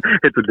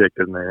 It's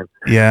addictive, man.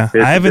 Yeah,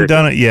 I haven't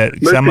done it yet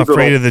because I'm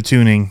afraid of the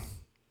tuning.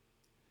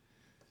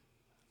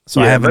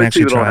 So I haven't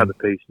actually tried. Most people don't have the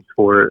patience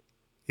for it.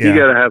 Yeah. You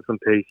got to have some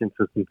patience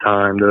and some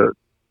time to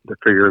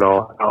figure it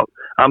all out.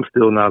 I'm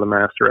still not a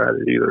master at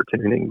it either,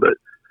 tuning, but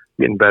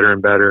getting better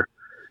and better.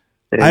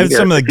 And I have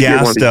some of the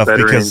gas stuff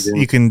because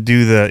you can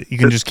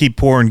just keep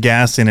pouring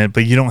gas in it,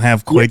 but you don't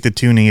have quite the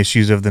tuning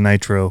issues of the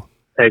nitro.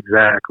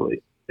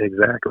 Exactly.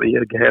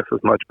 Yeah, gas is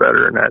much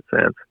better in that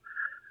sense.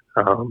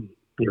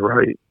 You're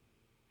right.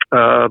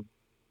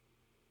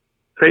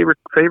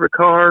 Favorite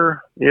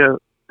car? Yeah,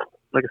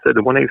 like I said,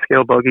 the 1/8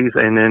 scale buggies,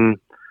 and then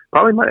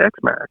probably my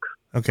X-Max.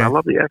 Okay. I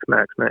love the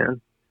X-Max,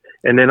 man.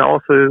 And then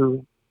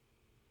also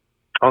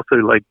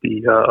like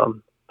the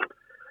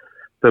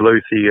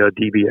Losi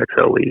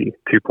DBXLE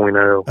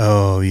 2.0.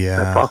 Oh yeah,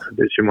 that Fox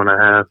Edition one I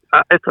have.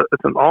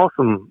 It's an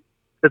awesome.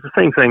 It's the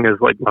same thing as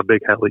like my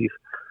big helis.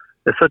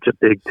 It's such a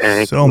big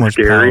tank. So much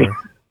scary.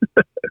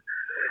 Power.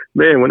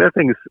 Man, when that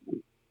thing's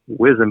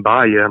whizzing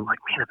by you, I'm like,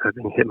 man, if that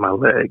thing hit my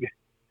leg.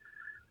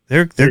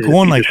 They're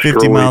going like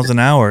 50 miles an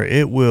hour.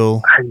 It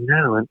will. I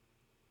know, and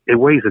it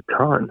weighs a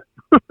ton.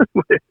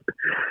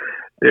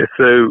 Yeah,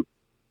 so,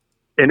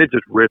 and it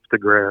just rips the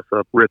grass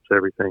up, rips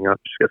everything up.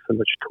 It's got so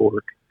much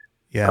torque.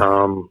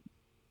 Yeah.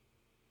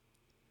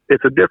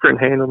 It's a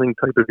different handling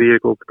type of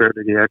vehicle compared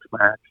to the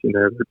X-Max.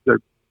 They're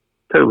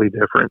totally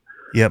different.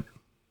 Yep.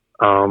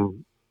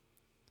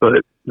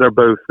 But they're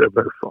both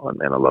fun,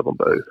 man. I love them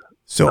both.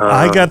 So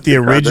I got the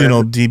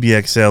original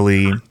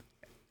DBXLE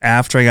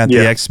after I got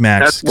the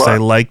X-Max because I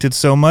liked it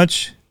so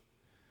much.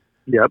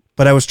 Yep.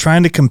 But I was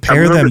trying to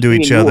compare them to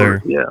each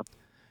other. Yeah.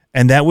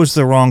 And that was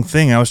the wrong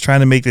thing. I was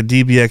trying to make the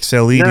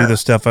DBXLE do the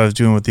stuff I was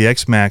doing with the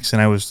X-Max,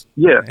 and I was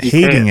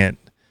hating it.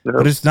 No.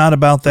 But it's not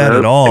about that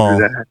at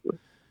all.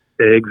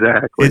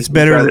 Exactly. It's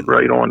better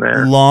right on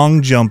there.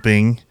 Long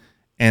jumping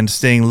and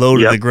staying low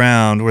to the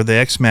ground, where the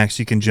X-Max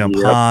you can jump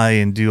high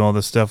and do all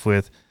this stuff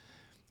with.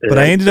 But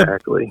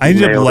exactly. I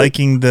ended up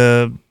liking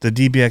the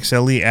DBX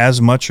LE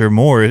as much or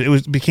more.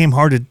 It became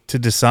hard to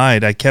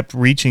decide. I kept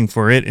reaching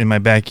for it in my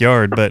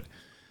backyard, but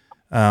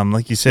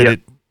like you said,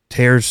 it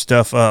tears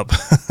stuff up.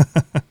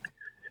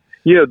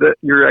 Yeah,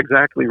 you're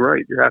exactly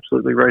right. You're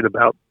absolutely right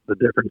about the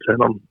difference in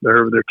them.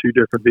 They're two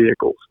different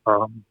vehicles,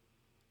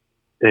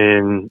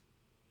 and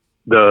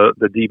the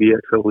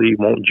DBX LE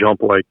won't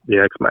jump like the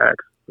X-Max.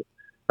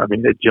 I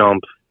mean, it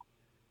jumps.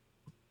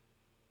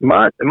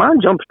 Mine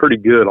jumps pretty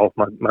good off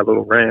my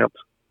little ramps.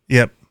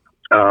 Yep.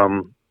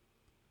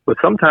 But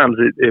sometimes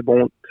it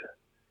won't.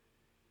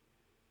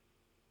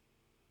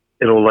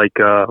 It'll it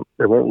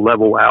won't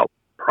level out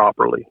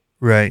properly.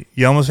 Right.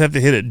 You almost have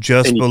to hit it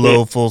just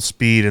below full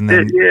speed and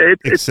then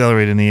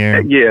accelerate in the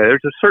air. Yeah,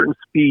 there's a certain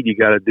speed you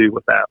got to do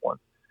with that one.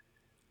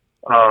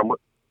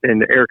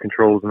 And the air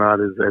control is not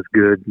as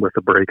good with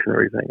the brakes and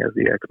everything as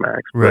the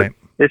X-Max. Right.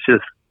 But it's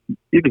just,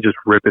 you can just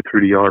rip it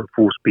through the yard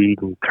full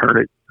speed and turn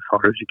it as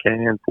hard as you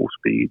can, full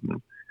speed,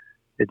 and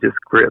it just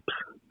grips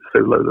so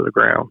low to the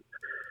ground.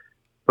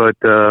 But,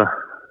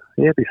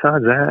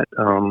 besides that,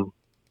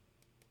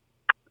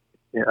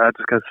 I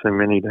just got so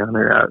many down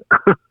there.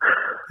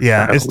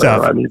 It's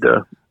tough. I need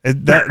to.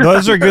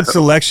 Those are a good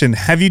selection.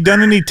 Have you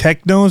done any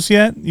Technos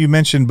yet? You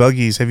mentioned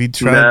buggies. Have you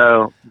tried?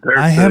 No.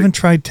 I haven't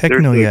tried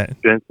Techno yet.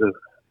 Expensive.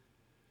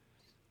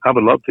 I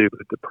would love to,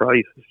 but the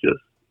price is just,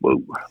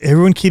 whoa.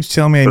 Everyone keeps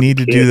telling me I need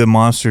to do the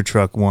monster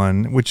truck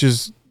one, which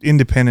is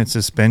independent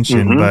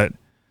suspension, but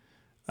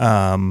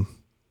I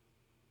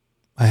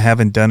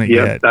haven't done it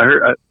yet.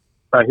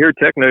 I hear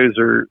Technos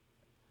are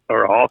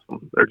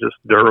awesome. They're just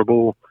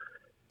durable,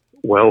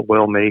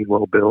 well made,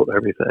 well built,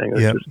 everything.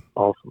 It's just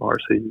awesome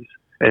RCs.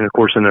 And of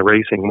course, in the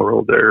racing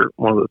world, they're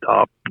one of the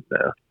top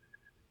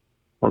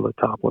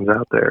ones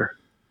out there.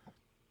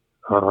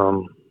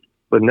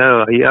 But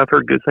no, I've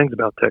heard good things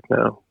about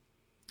Techno.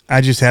 I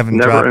just haven't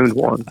never owned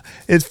one.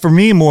 It's for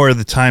me more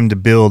the time to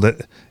build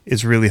it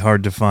is really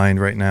hard to find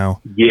right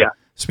now. Yeah,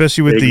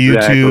 especially with the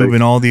YouTube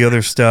and all the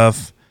other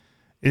stuff.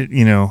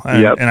 And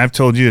I've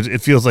told you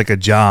it feels like a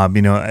job.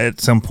 At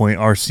some point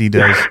RC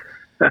does.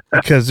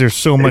 Because there's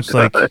so much so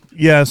I'm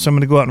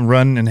going to go out and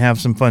run and have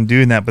some fun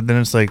doing that. But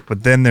then it's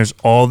then there's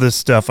all this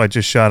stuff I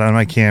just shot on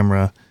my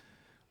camera.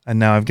 And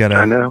now I've got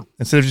to,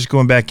 instead of just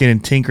going back in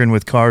and tinkering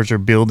with cars or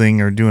building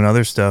or doing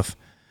other stuff,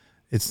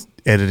 it's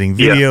editing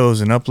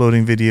videos and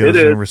uploading videos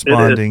and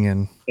responding.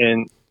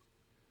 And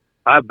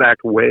I've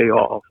backed way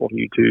off on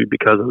YouTube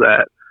because of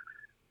that.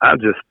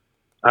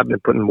 I've been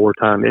putting more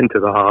time into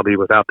the hobby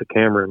without the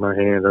camera in my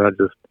hand. And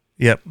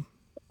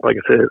like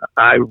I said,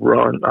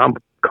 I'm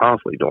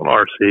constantly doing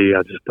RC.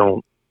 I just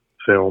don't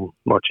film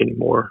much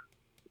anymore,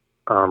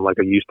 like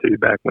I used to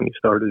back when you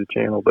started the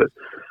channel. But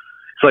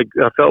it's like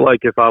I felt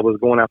like if I was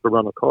going out to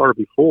run a car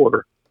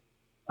before,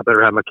 I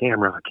better have my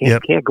camera. I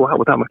can't go out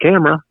without my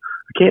camera.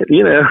 I can't,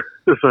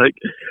 It's like,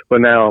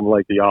 but now I'm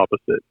like the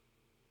opposite.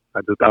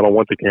 I don't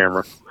want the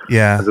camera.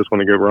 Yeah, I just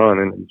want to go run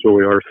and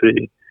enjoy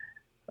RC.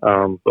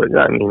 But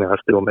I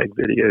still make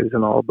videos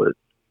and all, but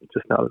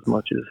just not as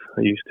much as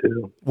I used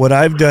to. What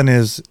I've done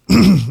is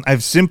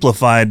I've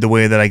simplified the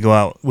way that I go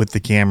out with the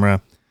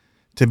camera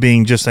to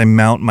being just I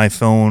mount my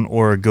phone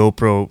or a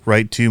GoPro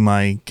right to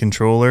my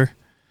controller.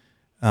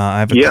 I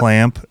have a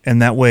clamp,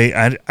 and that way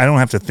I don't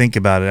have to think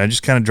about it. I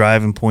just kind of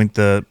drive and point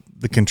the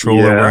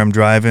controller where I'm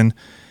driving,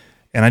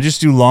 and I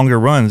just do longer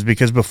runs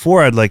because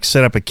before I'd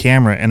set up a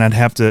camera and I'd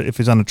have to, if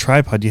it's on a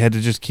tripod, you had to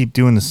just keep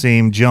doing the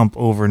same jump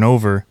over and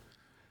over.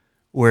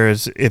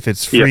 Whereas if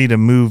it's free to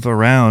move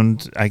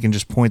around, I can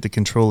just point the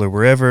controller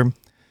wherever.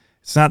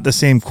 It's not the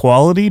same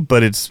quality,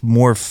 but it's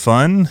more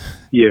fun.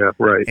 Yeah,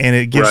 right. And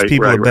it gives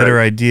people a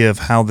better idea of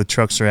how the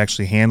trucks are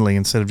actually handling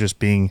instead of just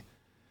being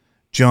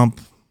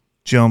jump,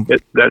 jump.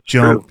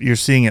 True. You're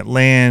seeing it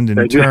land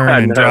and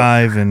turn and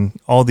drive and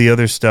all the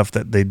other stuff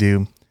that they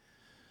do.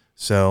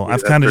 So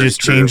I've kind of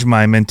just changed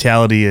my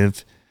mentality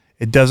of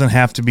it doesn't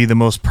have to be the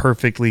most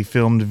perfectly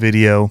filmed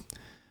video.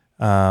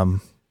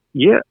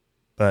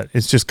 But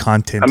it's just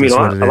content. I mean, a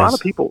lot of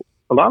people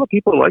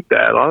like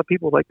that. A lot of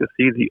people like to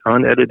see the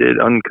unedited,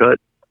 uncut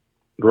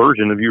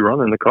version of you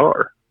running the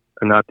car,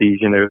 and not these,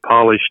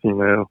 polished,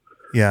 videos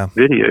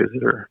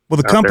that are. Well,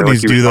 the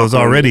companies do those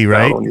already,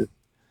 right?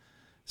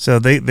 So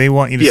they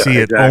want you to see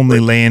it only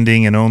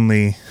landing and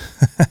only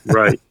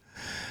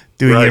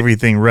doing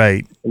everything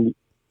right. And,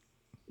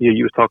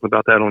 you was talking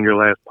about that on your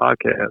last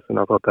podcast, and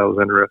I thought that was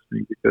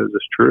interesting because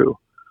it's true.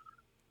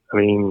 I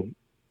mean,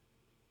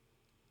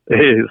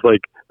 it's like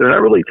they're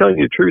not really telling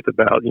you the truth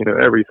about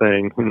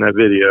everything in that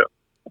video.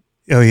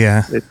 Oh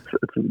yeah,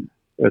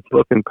 it's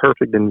looking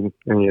perfect and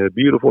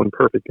beautiful and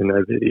perfect in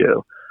that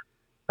video.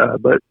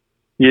 But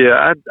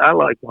yeah, I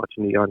like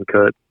watching the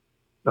uncut,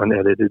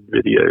 unedited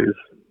videos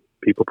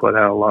people put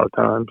out a lot of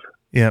times.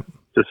 Yep.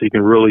 Just so you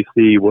can really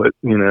see what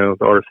the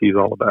RC is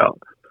all about.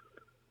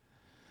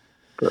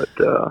 But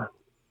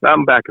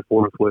I'm back and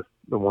forth with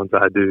the ones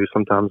I do.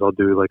 Sometimes I'll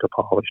do like a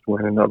polished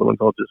one, and other ones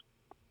I'll just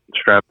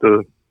strap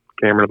the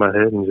camera to my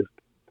head and just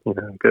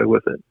go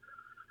with it.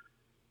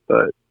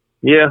 But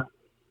yeah,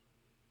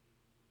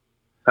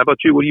 How about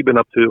you? What have you been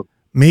up to?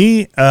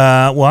 Me?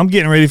 Well, I'm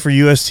getting ready for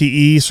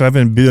USTE, so I've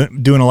been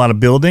doing a lot of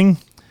building.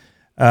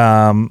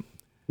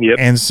 Yep.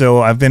 And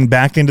so I've been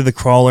back into the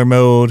crawler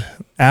mode.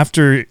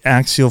 After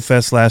Axial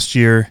Fest last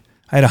year,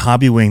 I had a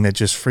hobby wing that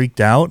just freaked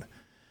out,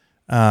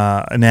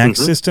 an axe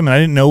system, and I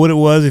didn't know what it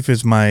was, if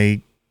it's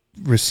my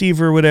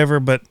receiver or whatever,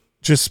 but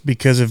just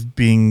because of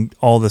being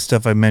all the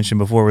stuff I mentioned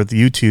before with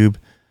YouTube,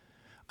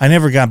 I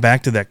never got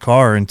back to that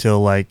car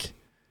until I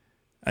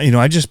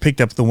just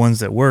picked up the ones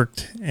that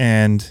worked,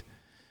 and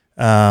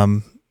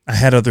I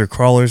had other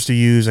crawlers to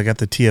use. I got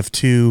the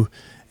TF2,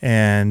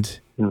 and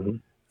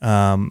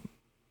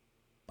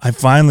I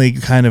finally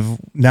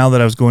now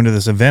that I was going to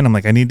this event, I'm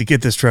like, I need to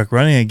get this truck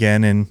running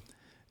again. And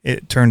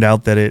it turned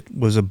out that it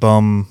was a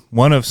bum.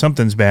 One of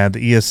something's bad,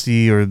 the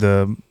ESC or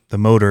the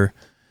motor,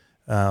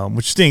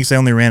 which stinks. I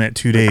only ran it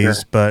 2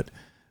 days, but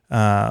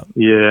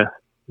yeah.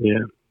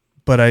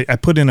 But I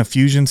put in a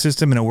fusion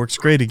system and it works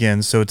great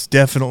again. So it's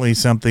definitely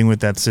something with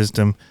that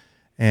system.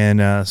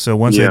 And so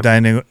once I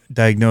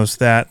diagnosed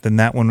that, then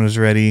that one was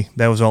ready.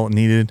 That was all it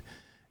needed.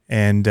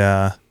 And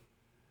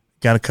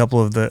got a couple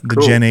of the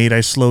Gen 8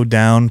 I slowed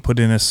down, put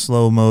in a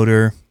slow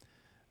motor.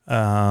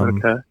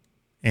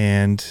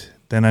 And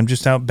then I'm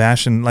just out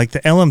bashing. Like the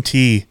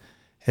LMT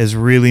has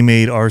really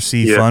made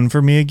RC fun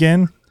for me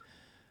again.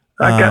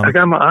 I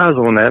got my eyes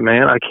on that,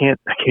 man. I can't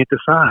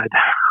decide.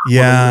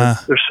 Yeah.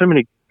 There's so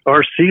many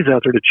RCs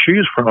out there to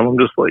choose from. I'm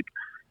just like,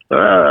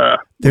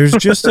 There's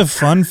just a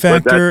fun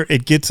factor.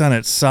 It gets on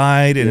its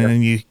side, and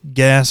then you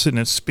gas it, and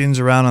it spins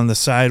around on the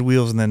side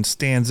wheels, and then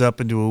stands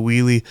up into a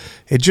wheelie.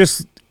 It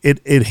just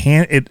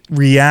it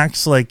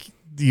reacts like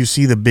you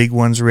see the big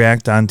ones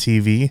react on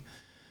TV.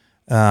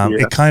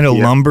 It kind of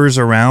lumbers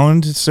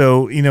around,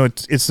 so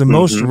it's the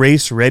most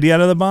race ready out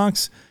of the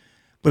box,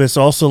 but it's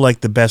also like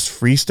the best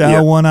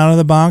freestyle one out of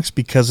the box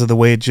because of the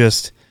way it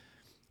just.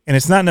 And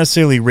it's not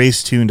necessarily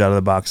race tuned out of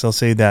the box. I'll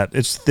say that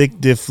it's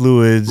thick diff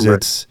fluids.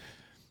 Right.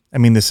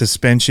 The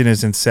suspension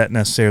isn't set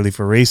necessarily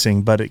for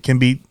racing, but it can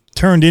be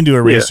turned into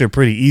a racer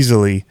pretty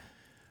easily.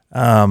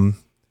 But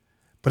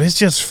it's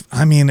just,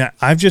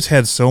 I've just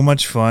had so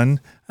much fun,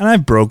 and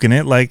I've broken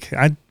it.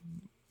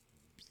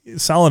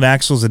 Solid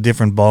axle's a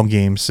different ball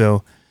game.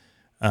 So,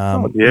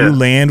 you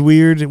land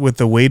weird with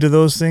the weight of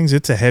those things.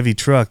 It's a heavy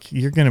truck.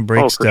 You're going to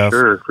break stuff.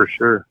 For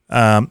sure.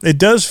 It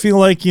does feel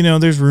like,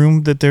 there's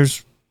room that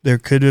there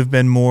could have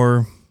been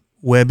more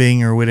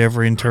webbing or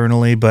whatever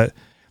internally, but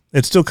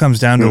it still comes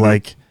down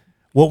to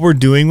what we're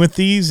doing with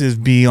these is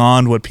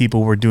beyond what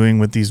people were doing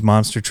with these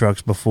monster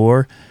trucks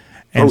before.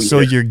 And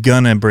you're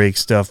gonna break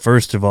stuff,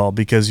 first of all,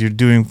 because you're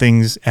doing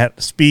things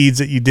at speeds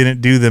that you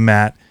didn't do them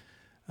at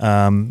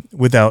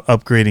without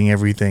upgrading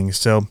everything.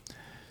 So,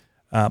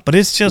 but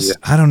it's just,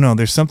 I don't know.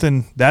 There's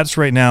something that's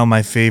right now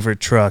my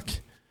favorite truck.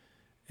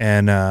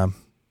 And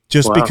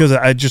because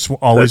I just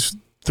always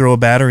throw a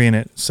battery in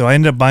it. So I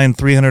ended up buying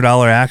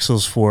 $300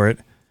 axles for it.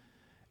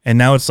 And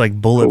now it's like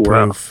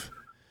bulletproof.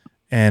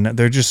 And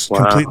they're just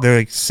complete. They're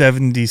like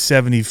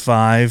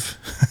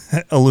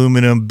 70-75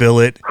 aluminum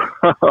billet.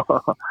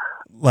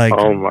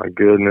 Oh my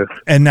goodness!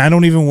 And I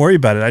don't even worry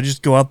about it. I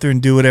just go out there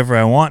and do whatever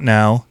I want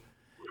now.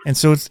 And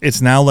so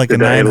it's now like a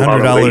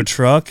 $900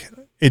 truck.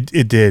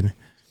 It did,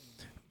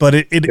 but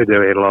it ate a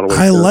lot of weight.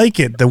 I like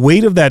it. The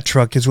weight of that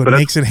truck is what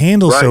makes it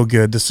handle so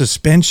good. The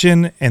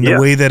suspension and the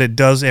way that it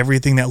does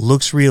everything that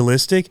looks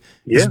realistic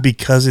is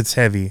because it's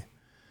heavy.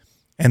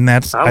 And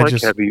that's I like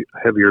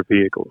heavier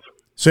vehicles.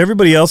 So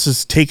everybody else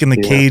is taking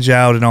the cage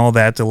out and all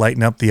that to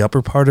lighten up the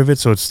upper part of it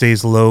so it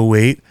stays low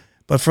weight.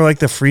 But for like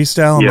the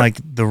freestyle and like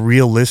the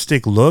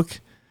realistic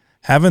look,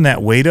 having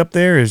that weight up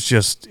there is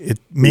just, it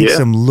makes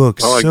them look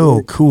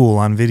so cool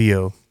on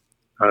video.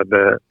 I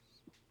bet.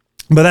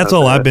 But that's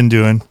all I've been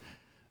doing.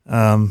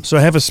 So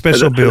I have a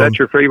special build. Is that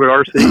your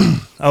favorite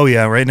RC? Oh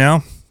yeah, right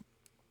now?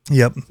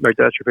 Yep. Like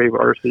that's your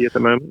favorite RC at the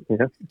moment?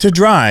 Yeah. To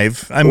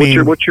drive,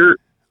 what's your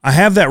I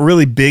have that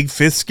really big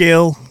 5th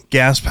scale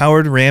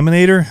gas-powered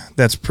Raminator.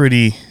 That's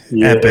pretty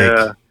epic.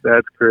 Yeah,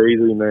 that's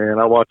crazy, man.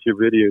 I watch your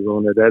videos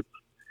on it.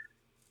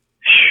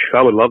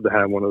 I would love to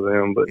have one of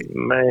them, but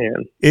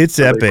man, it's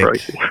epic.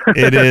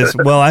 It is.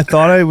 Well, I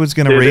thought I was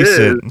going to race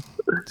it.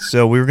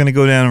 So we were going to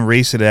go down and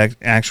race it at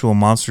actual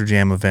Monster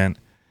Jam event.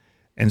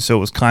 And so it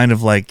was kind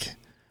of like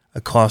a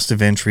cost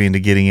of entry into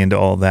getting into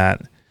all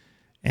that.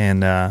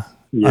 And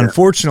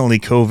unfortunately,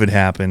 COVID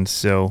happened.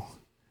 So,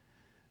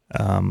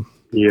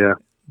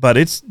 but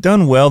it's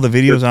done well. The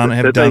videos on it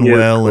have done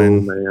well,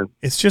 and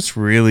it's just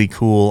really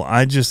cool.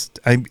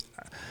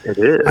 It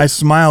is. I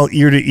smile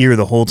ear to ear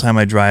the whole time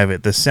I drive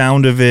it. The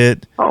sound of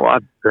it. Oh, I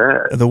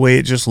bet. The way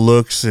it just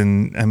looks,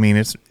 and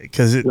it's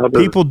because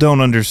people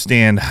don't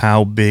understand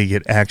how big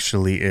it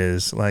actually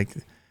is. Like,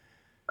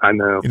 I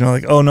know.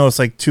 Oh no, it's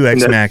like 2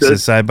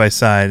 X-Maxes side by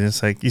side. And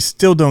it's like you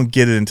still don't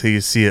get it until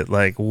you see it,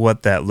 like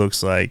what that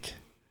looks like.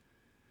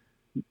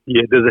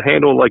 Yeah, does it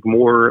handle like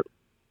more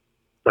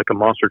like a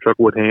monster truck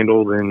would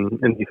handle than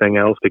anything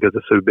else because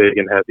it's so big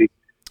and heavy?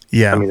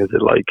 Yeah. Is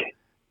it like...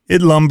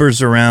 It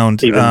lumbers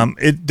around.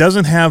 It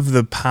doesn't have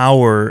the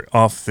power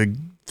off the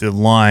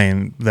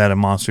line that a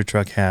monster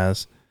truck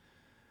has.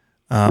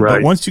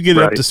 But once you get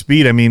it up to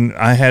speed, I mean,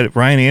 I had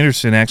Ryan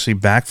Anderson actually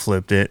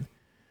backflipped it.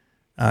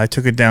 I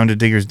took it down to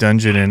Digger's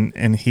Dungeon,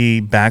 and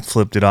he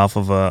backflipped it off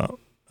of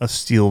a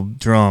steel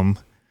drum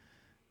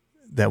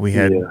that we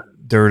had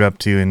dirt up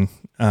to, and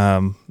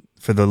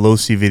for the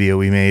Losi video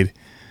we made.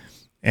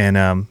 And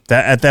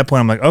that at that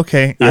point, I'm like,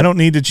 okay, I don't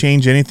need to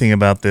change anything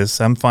about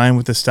this. I'm fine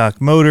with the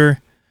stock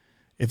motor.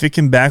 If it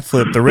can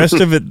backflip, the rest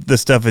of it, the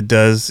stuff it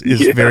does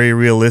is very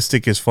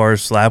realistic as far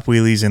as slap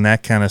wheelies and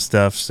that kind of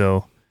stuff.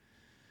 So,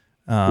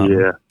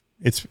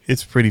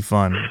 it's pretty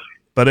fun.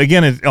 But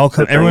again, it all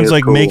everyone's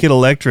like, cool. Make it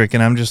electric,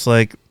 and I'm just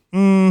like,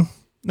 no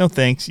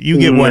thanks. You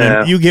get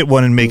one. You get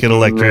one and make it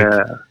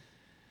electric.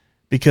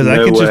 Because I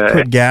could just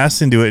put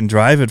gas into it and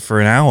drive it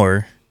for an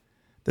hour.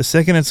 The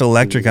second it's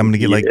electric, I'm going to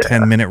get like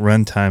 10-minute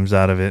run times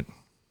out of it.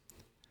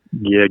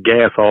 Yeah,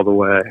 gas all the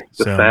way.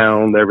 The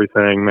sound,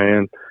 everything,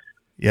 man.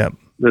 Yep.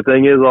 The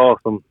thing is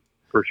awesome,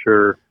 for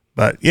sure.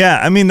 But yeah,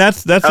 I mean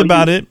that's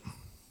about it.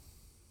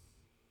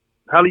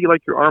 How do you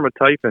like your Arrma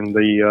Typhon?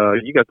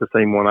 You got the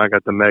same one. I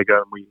got the Mega,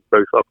 and we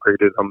both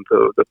upgraded them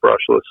to the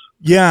brushless.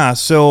 Yeah,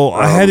 so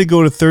I had to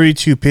go to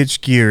 32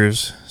 pitch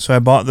gears, so I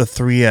bought the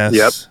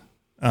 3S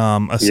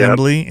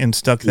assembly and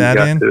stuck that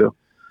in.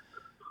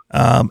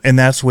 And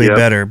that's way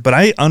better. But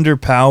I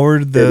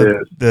underpowered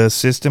the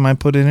system I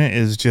put in it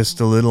is just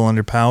a little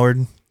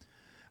underpowered.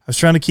 I was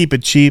trying to keep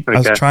it cheap. Okay. I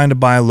was trying to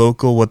buy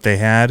local what they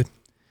had.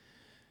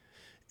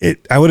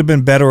 I would have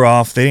been better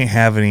off. They didn't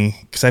have any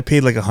because I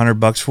paid like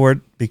 $100 for it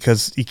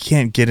because you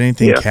can't get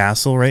anything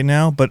Castle right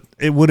now. But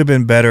it would have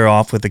been better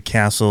off with the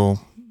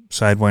Castle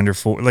Sidewinder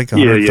for like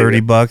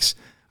 $130.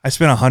 I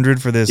spent $100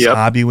 for this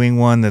Hobby Wing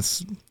one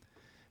that's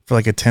for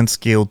like a 10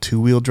 scale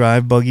 2-wheel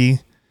drive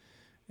buggy.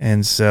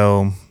 And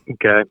so,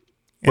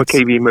 what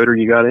kV motor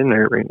you got in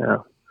there right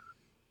now?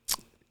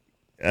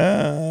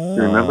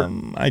 Do you remember?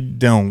 I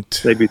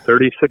don't. Maybe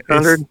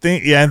 3600.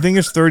 I think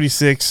it's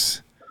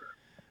 36.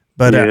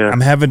 But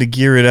I'm having to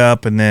gear it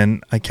up, and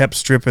then I kept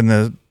stripping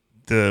the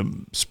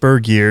spur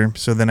gear,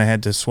 so then I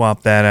had to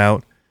swap that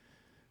out.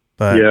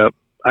 But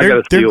I got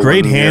a steal. They're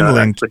great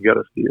handling. I got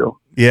a steal.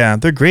 Yeah,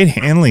 they're great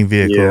handling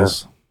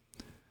vehicles. Yeah.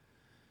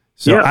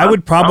 So I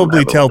would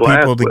probably tell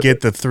people to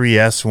get the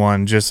 3S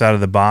one just out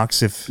of the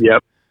box.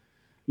 But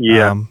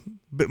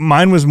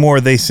mine was more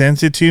they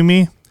sent it to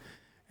me,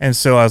 and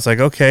so I was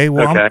like, okay,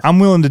 well, I'm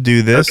willing to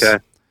do this.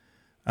 Okay.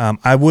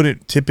 I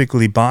wouldn't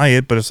typically buy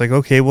it, but it's like,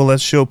 okay, well,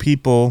 let's show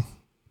people,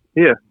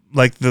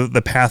 like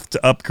the path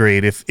to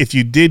upgrade. If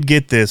you did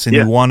get this and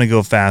you want to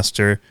go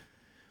faster,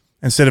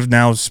 instead of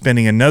now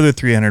spending another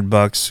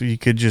 $300, you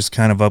could just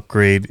kind of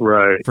upgrade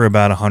for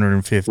about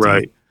 $150.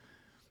 Right.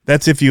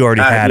 That's if you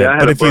already had it.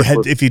 But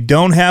if you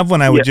don't have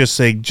one, I would just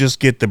say just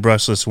get the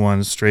brushless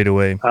one straight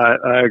away.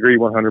 I agree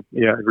 100.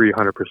 Yeah, I agree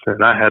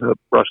 100%. I had a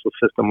brushless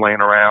system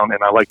laying around,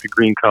 and I liked the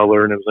green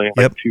color, and it was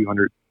like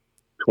 $220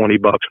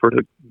 for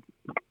the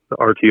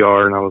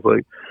RTR, and I was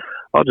like,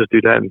 I'll just do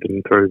that and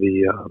then throw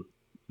the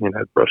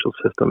brushless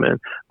system in.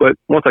 But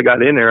once I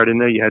got in there, I didn't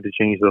know you had to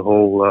change the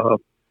whole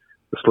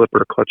the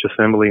slipper, clutch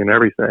assembly, and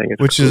everything.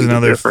 Which is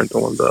another different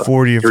on the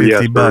 $40 or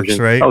 $50,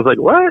 version. Right? I was like,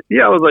 what?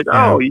 Yeah, I was like,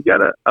 you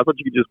gotta. I thought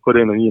you could just put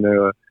in a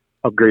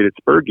upgraded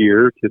spur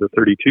gear to the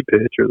 32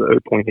 pitch or the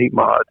 0.8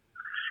 mod,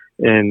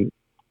 and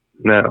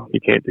no,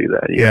 you can't do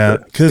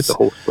that. Because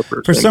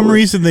for some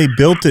reason they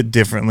built it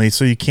differently,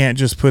 so you can't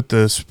just put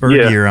the spur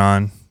gear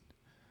on.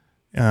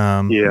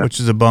 Which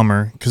is a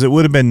bummer because it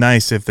would have been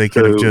nice if they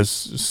could have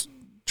just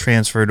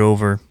transferred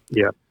over.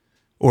 Yeah.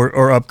 Or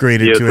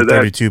upgraded to a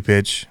 32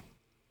 pitch.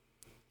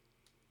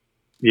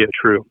 Yeah,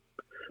 true.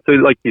 So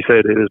like you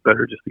said, it is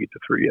better just to get the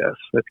 3S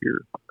if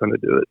you're going to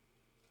do it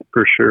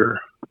for sure.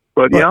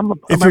 But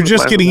if you're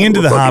just getting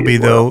into the hobby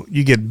though,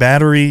 you get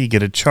battery, you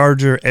get a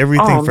charger,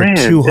 everything for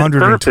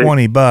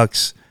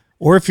 $220.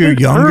 Or if you're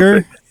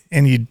younger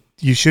and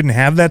you shouldn't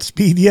have that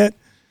speed yet,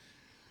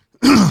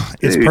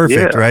 it's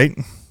perfect, right?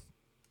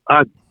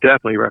 I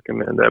definitely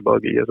recommend that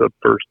buggy as a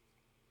first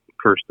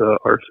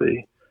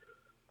RC.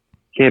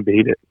 Can't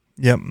beat it.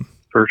 Yep,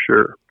 for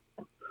sure.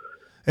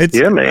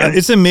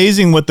 It's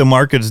amazing what the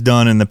market's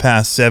done in the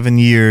past 7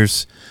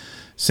 years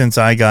since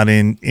I got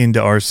into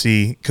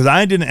RC, because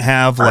I didn't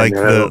have like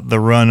the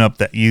run up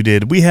that you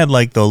did. We had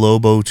like the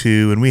Lobo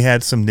 2, and we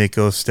had some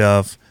Nikko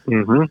stuff.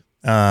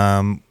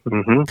 A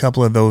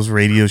couple of those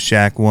Radio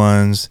Shack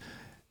ones.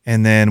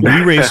 And then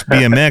we raced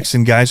BMX,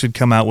 and guys would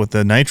come out with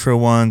the Nitro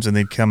ones, and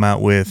they'd come out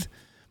with,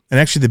 and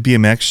actually the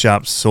BMX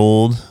shop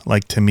sold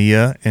like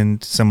Tamiya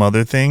and some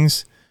other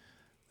things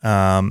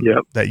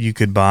that you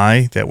could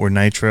buy that were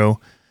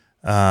Nitro.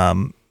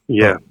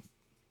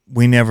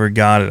 We never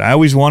got it. I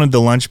always wanted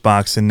the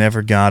lunchbox and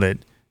never got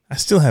it. I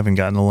still haven't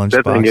gotten a lunchbox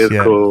yet. That thing is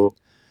cool.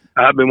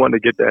 I've been wanting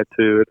to get that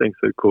too. I think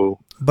so cool.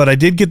 But I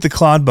did get the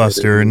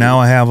Clodbuster, and now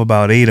I have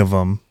about 8 of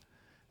them.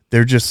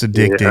 They're just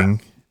addicting.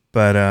 Yeah.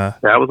 But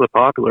that was a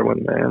popular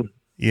one, man.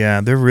 Yeah,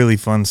 they're really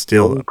fun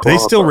still. They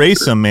still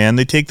race them, man.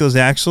 They take those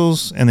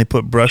axles and they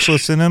put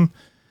brushless in them,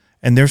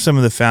 and they're some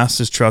of the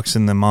fastest trucks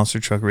in the monster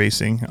truck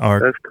racing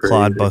are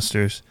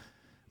Clodbusters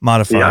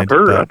modified. Yeah,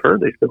 I've heard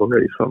they still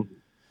race them.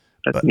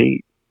 That's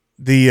neat.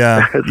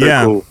 That's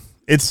so cool.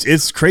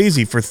 It's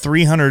crazy for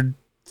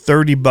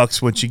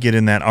 $330 what you get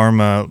in that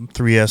Arma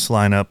 3S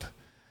lineup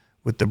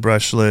with the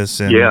brushless.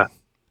 And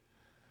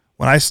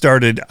when I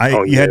started,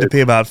 you had to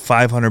pay about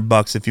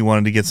 $500 if you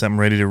wanted to get something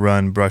ready to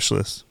run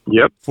brushless.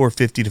 Yep.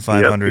 $450 to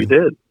 $500. Yep, you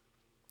did.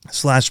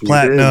 /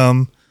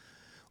 Platinum.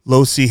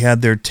 Losi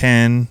had their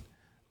 10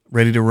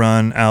 ready to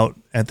run out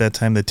at that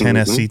time, the 10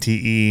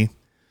 SCTE.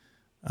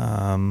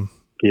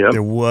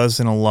 There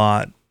wasn't a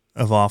lot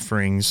of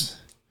offerings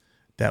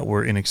that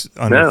were under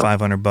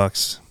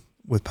 $500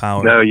 with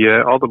power. No,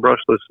 yeah, all the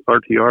brushless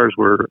RTRs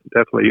were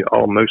definitely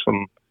most of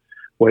them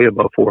way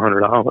above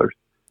 $400.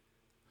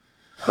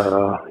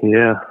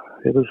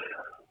 It was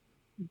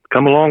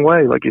come a long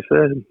way, like you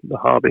said, the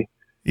hobby.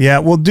 Yeah,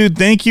 well, dude,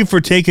 thank you for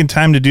taking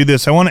time to do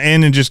this. I want to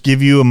end and just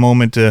give you a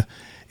moment to,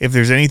 if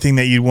there's anything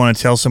that you'd want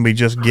to tell somebody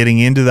just getting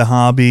into the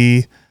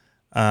hobby,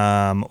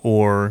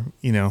 or,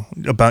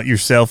 about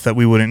yourself that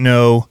we wouldn't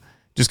know,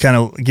 just kind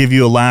of give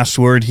you a last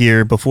word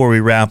here before we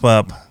wrap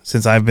up,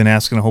 since I've been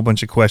asking a whole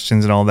bunch of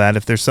questions and all that.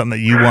 If there's something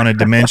that you wanted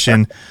to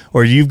mention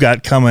or you've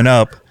got coming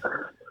up,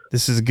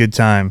 this is a good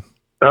time.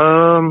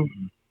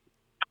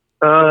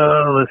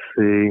 Let's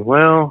see.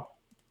 Well,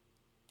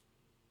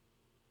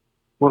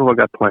 what do I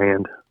got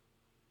planned?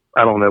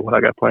 I don't know what I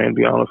got planned, to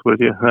be honest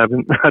with you.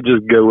 I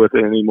just go with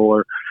it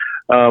anymore.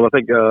 I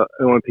think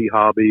OMP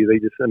Hobby, they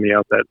just sent me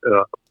out that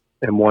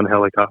M1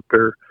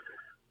 helicopter.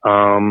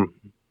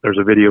 There's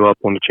a video up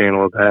on the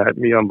channel of that,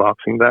 me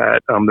unboxing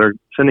that. They're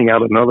sending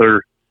out an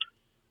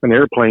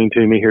airplane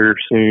to me here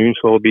soon,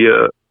 so it'll be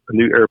a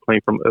new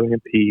airplane from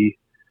OMP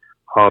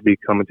Hobby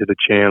coming to the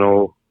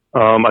channel.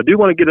 I do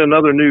want to get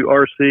another new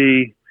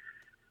RC.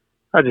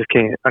 I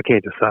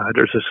can't decide.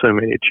 There's just so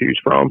many to choose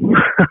from.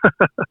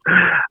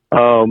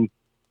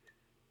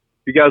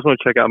 If you guys want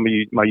to check out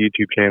my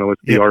YouTube channel,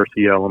 it's the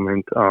RC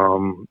Element.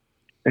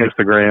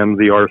 Instagram,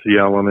 the RC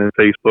Element.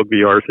 Facebook,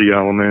 the RC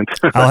Element.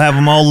 I'll have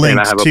them all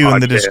linked too in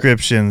the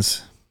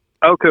descriptions.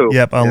 Oh, cool.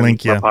 Yep, I'll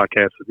link you. My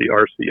podcast is the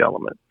RC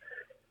Element.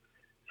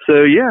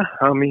 So yeah,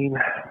 I mean,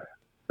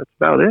 that's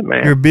about it,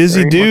 man. You're a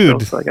busy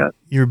dude.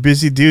 You're a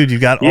busy dude. You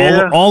got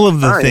all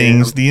of the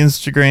things, the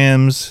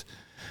Instagrams,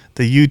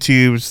 the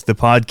YouTubes, the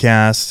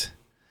podcast.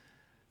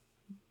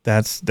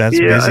 That's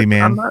busy,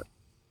 man.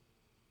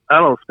 I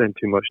don't spend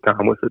too much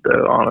time with it,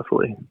 though,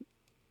 honestly.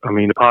 I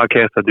mean, the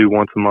podcast I do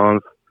once a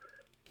month.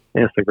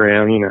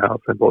 Instagram, you know how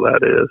simple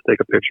that is. Take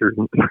a picture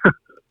and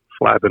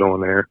slap it on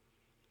there.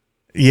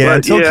 Yeah, but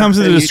until it comes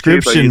to the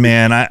description,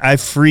 man, I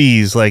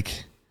freeze.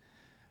 Like,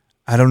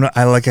 I don't know.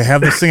 I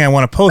have this thing I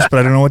want to post, but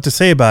I don't know what to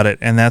say about it,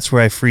 and that's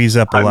where I freeze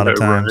up a lot of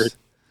times.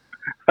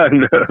 Right? I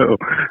know.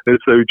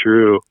 It's so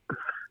true.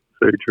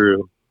 So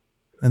true.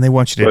 And they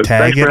want you to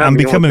tag it. I'm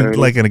becoming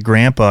like a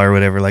grandpa or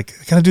whatever. Like,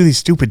 I gotta do these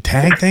stupid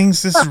tag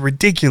things. This is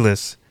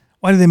ridiculous.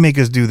 Why do they make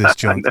us do this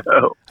junk?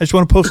 I just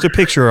want to post a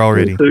picture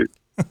already.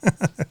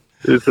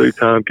 It's so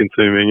time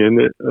consuming,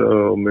 isn't it?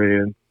 Oh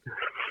man.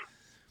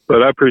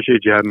 But I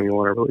appreciate you having me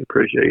on. I really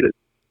appreciate it.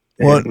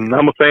 And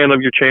I'm a fan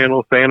of your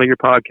channel, fan of your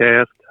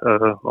podcast.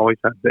 Always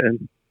have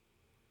been.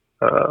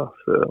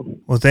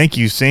 Well, thank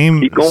you.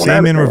 Same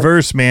in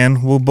reverse,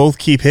 man. We'll both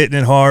keep hitting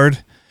it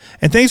hard.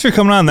 And thanks for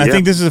coming on. I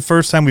think this is the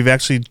first time we've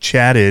actually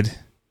chatted.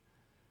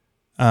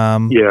 We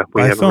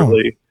haven't phone,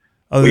 really.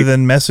 Other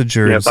than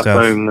Messenger and stuff.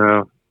 Phone,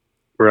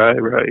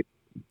 right.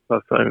 By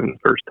phone the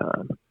first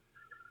time.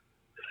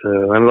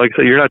 So, and like I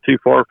said, you're not too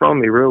far from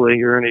me, really.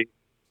 You're only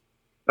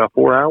about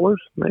 4 hours,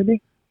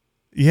 maybe.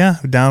 Yeah,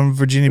 down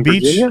Virginia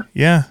Beach. Virginia?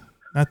 Yeah,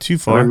 not too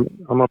far.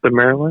 I'm up in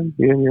Maryland.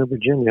 You're in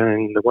Virginia,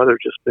 and the weather's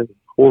just been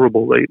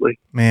horrible lately.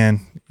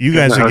 Man, you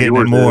guys are getting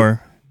it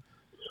more.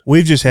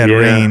 We've just had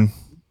rain.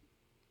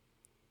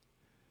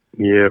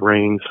 Yeah,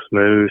 rain,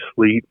 snow,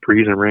 sleet,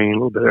 freezing rain, a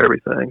little bit of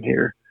everything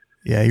here.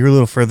 Yeah, you're a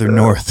little further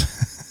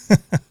north.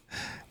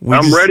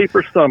 I'm ready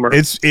for summer.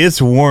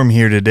 It's warm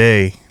here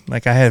today.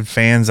 Like, I had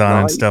fans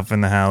on and stuff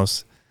in the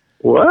house.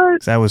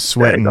 What? 'Cause I was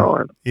sweating.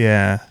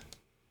 Yeah.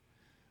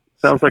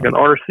 Sounds like an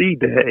RC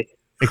day.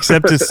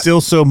 Except it's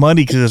still so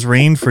muddy because it's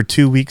rained for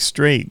 2 weeks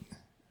straight.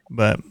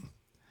 But,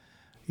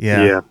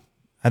 yeah.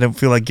 I don't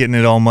feel like getting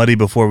it all muddy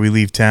before we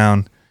leave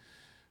town.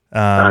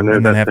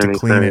 And then have to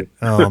clean it.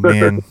 Oh,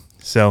 man.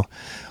 So,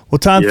 well,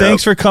 Todd,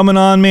 thanks for coming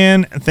on,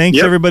 man. Thanks,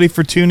 everybody,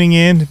 for tuning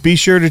in. Be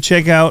sure to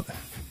check out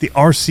the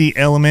RC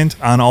Element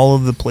on all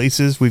of the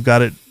places. We've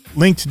got it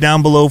linked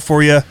down below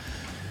for you.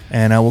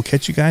 And I will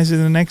catch you guys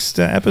in the next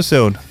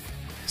episode.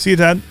 See you,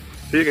 Todd.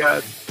 See you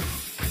guys.